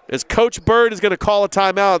 As Coach Bird is going to call a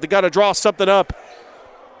timeout, they got to draw something up.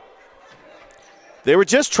 They were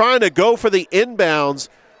just trying to go for the inbounds,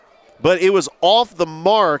 but it was off the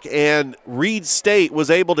mark, and Reid State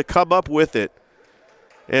was able to come up with it.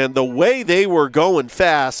 And the way they were going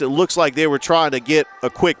fast, it looks like they were trying to get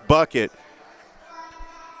a quick bucket.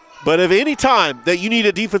 But if any time that you need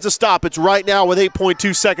a defensive stop, it's right now with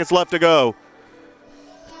 8.2 seconds left to go.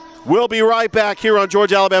 We'll be right back here on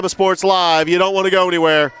Georgia Alabama Sports Live. You don't want to go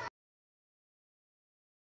anywhere.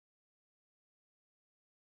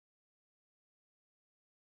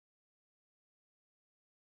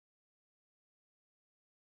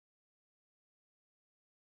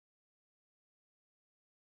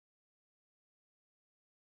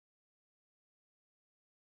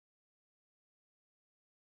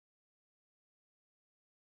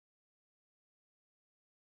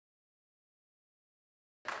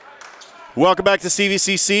 Welcome back to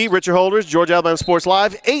CVCC. Richard Holders, Georgia Alabama Sports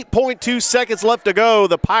Live. 8.2 seconds left to go.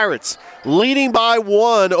 The Pirates leading by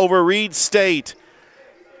 1 over Reid State.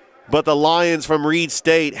 But the Lions from Reid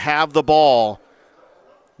State have the ball.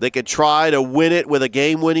 They could try to win it with a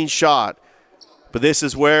game-winning shot. But this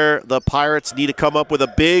is where the Pirates need to come up with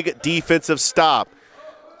a big defensive stop.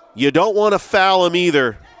 You don't want to foul them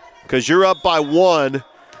either because you're up by 1.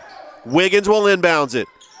 Wiggins will inbounds it.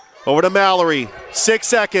 Over to Mallory, 6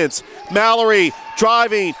 seconds. Mallory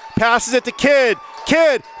driving, passes it to Kidd.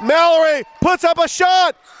 Kidd, Mallory puts up a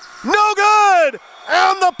shot. No good!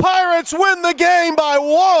 And the Pirates win the game by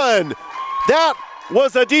 1. That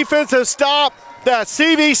was a defensive stop that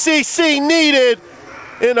CVCC needed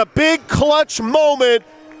in a big clutch moment.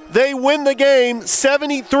 They win the game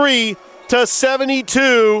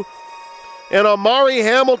 73-72. And Amari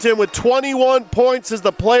Hamilton with 21 points is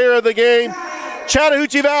the player of the game.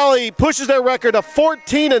 Chattahoochee Valley pushes their record to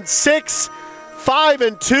 14-6,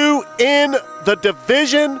 5-2 in the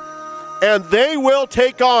division, and they will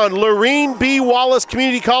take on Lorene B. Wallace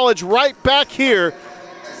Community College right back here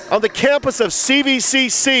on the campus of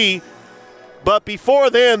CVCC. But before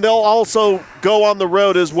then, they'll also go on the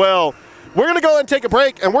road as well. We're going to go ahead and take a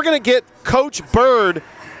break, and we're going to get Coach Bird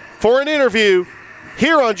for an interview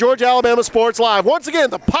here on Georgia Alabama Sports Live. Once again,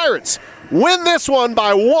 the Pirates win this one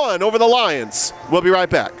by 1 over the Lions. We'll be right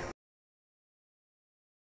back.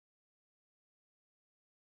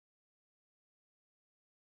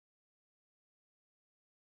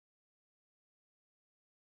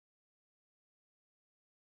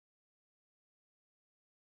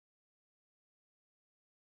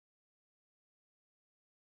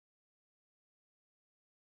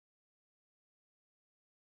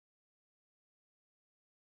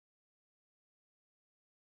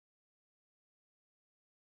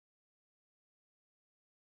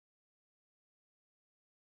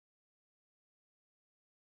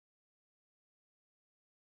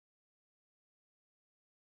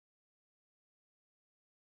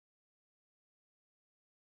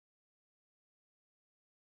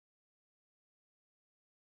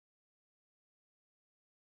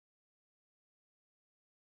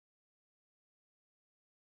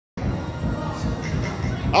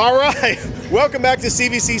 All right, welcome back to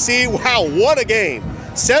CVCC. Wow, what a game.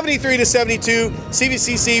 73-72,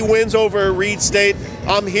 CVCC wins over Reid State.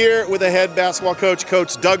 I'm here with the head basketball coach,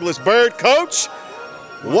 Coach Douglas Byrd. Coach,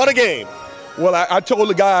 what a game. Well, I told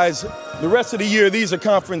the guys the rest of the year, these are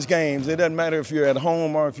conference games. It doesn't matter if you're at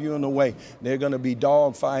home or if you're in the way. They're going to be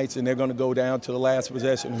dog fights, and they're going to go down to the last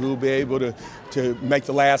possession. Who will be able to make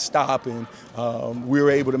the last stop, and we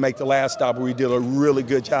were able to make the last stop. We did a really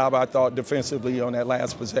good job, I thought, defensively on that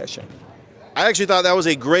last possession. I actually thought that was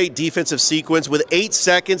a great defensive sequence. With 8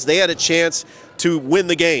 seconds, they had a chance to win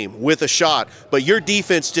the game with a shot. But your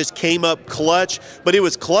defense just came up clutch. But it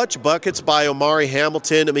was clutch buckets by Omari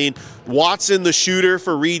Hamilton. I mean, Watson, the shooter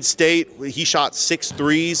for Reid State, he shot 6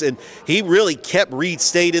 threes, and he really kept Reid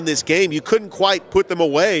State in this game. You couldn't quite put them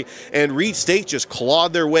away, and Reid State just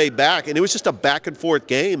clawed their way back. And it was just a back-and-forth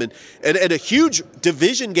game, and a huge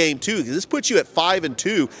division game, too. This puts you at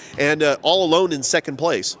 5-2 and all alone in second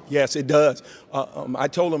place. Yes, it does. I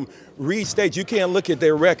told them, Reid State, you can't look at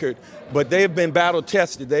their record, but they've been battle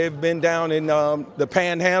tested. They've been down in the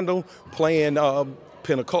Panhandle playing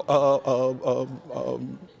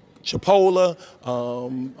Chipola,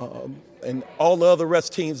 and all the other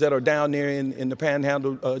rest teams that are down there in the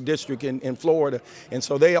Panhandle district in Florida. And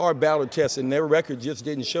so they are battle tested, and their record just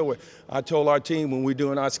didn't show it. I told our team when we were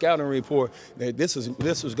doing our scouting report that this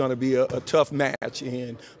was going to be a tough match.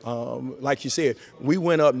 And like you said, we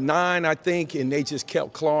went up 9, I think, and they just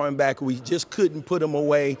kept clawing back. We just couldn't put them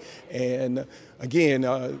away. And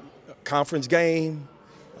again, conference game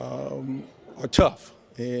are tough.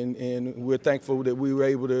 And we're thankful that we were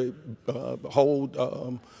able to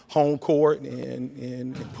hold home court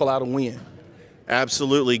and pull out a win.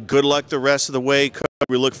 Absolutely. Good luck the rest of the way, Coach.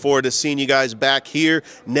 We look forward to seeing you guys back here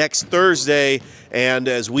next Thursday. And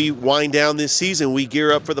as we wind down this season, we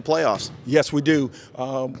gear up for the playoffs. Yes, we do.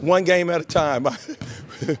 One game at a time.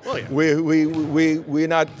 Oh, yeah. We're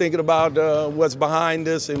not thinking about what's behind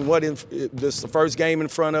us and this is the first game in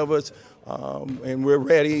front of us. And we're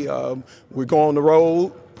ready. We're going on the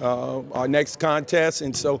road, our next contest,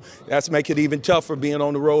 and so that's making it even tougher being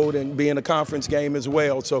on the road and being a conference game as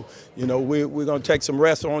well. So, you know, we're going to take some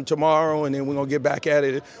rest on tomorrow, and then we're going to get back at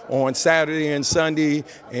it on Saturday and Sunday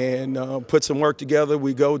and put some work together.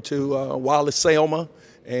 We go to Wallace-Selma,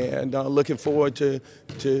 and looking forward to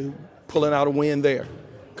pulling out a win there.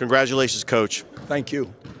 Congratulations, Coach. Thank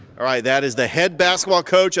you. All right, that is the head basketball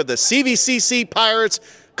coach of the CVCC Pirates,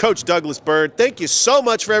 Coach Douglas Byrd. Thank you so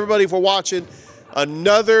much for everybody for watching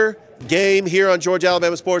another game here on Georgia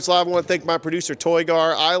Alabama Sports Live. I want to thank my producer,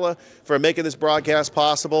 Toygar Isla, for making this broadcast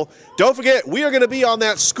possible. Don't forget, we are going to be on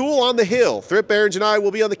that School on the Hill. Thrip Behrens and I will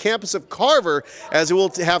be on the campus of Carver, as we'll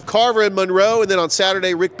have Carver and Monroe, and then on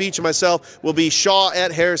Saturday, Rick Beach and myself will be Shaw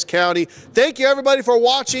at Harris County. Thank you, everybody, for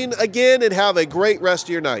watching again, and have a great rest of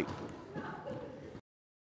your night.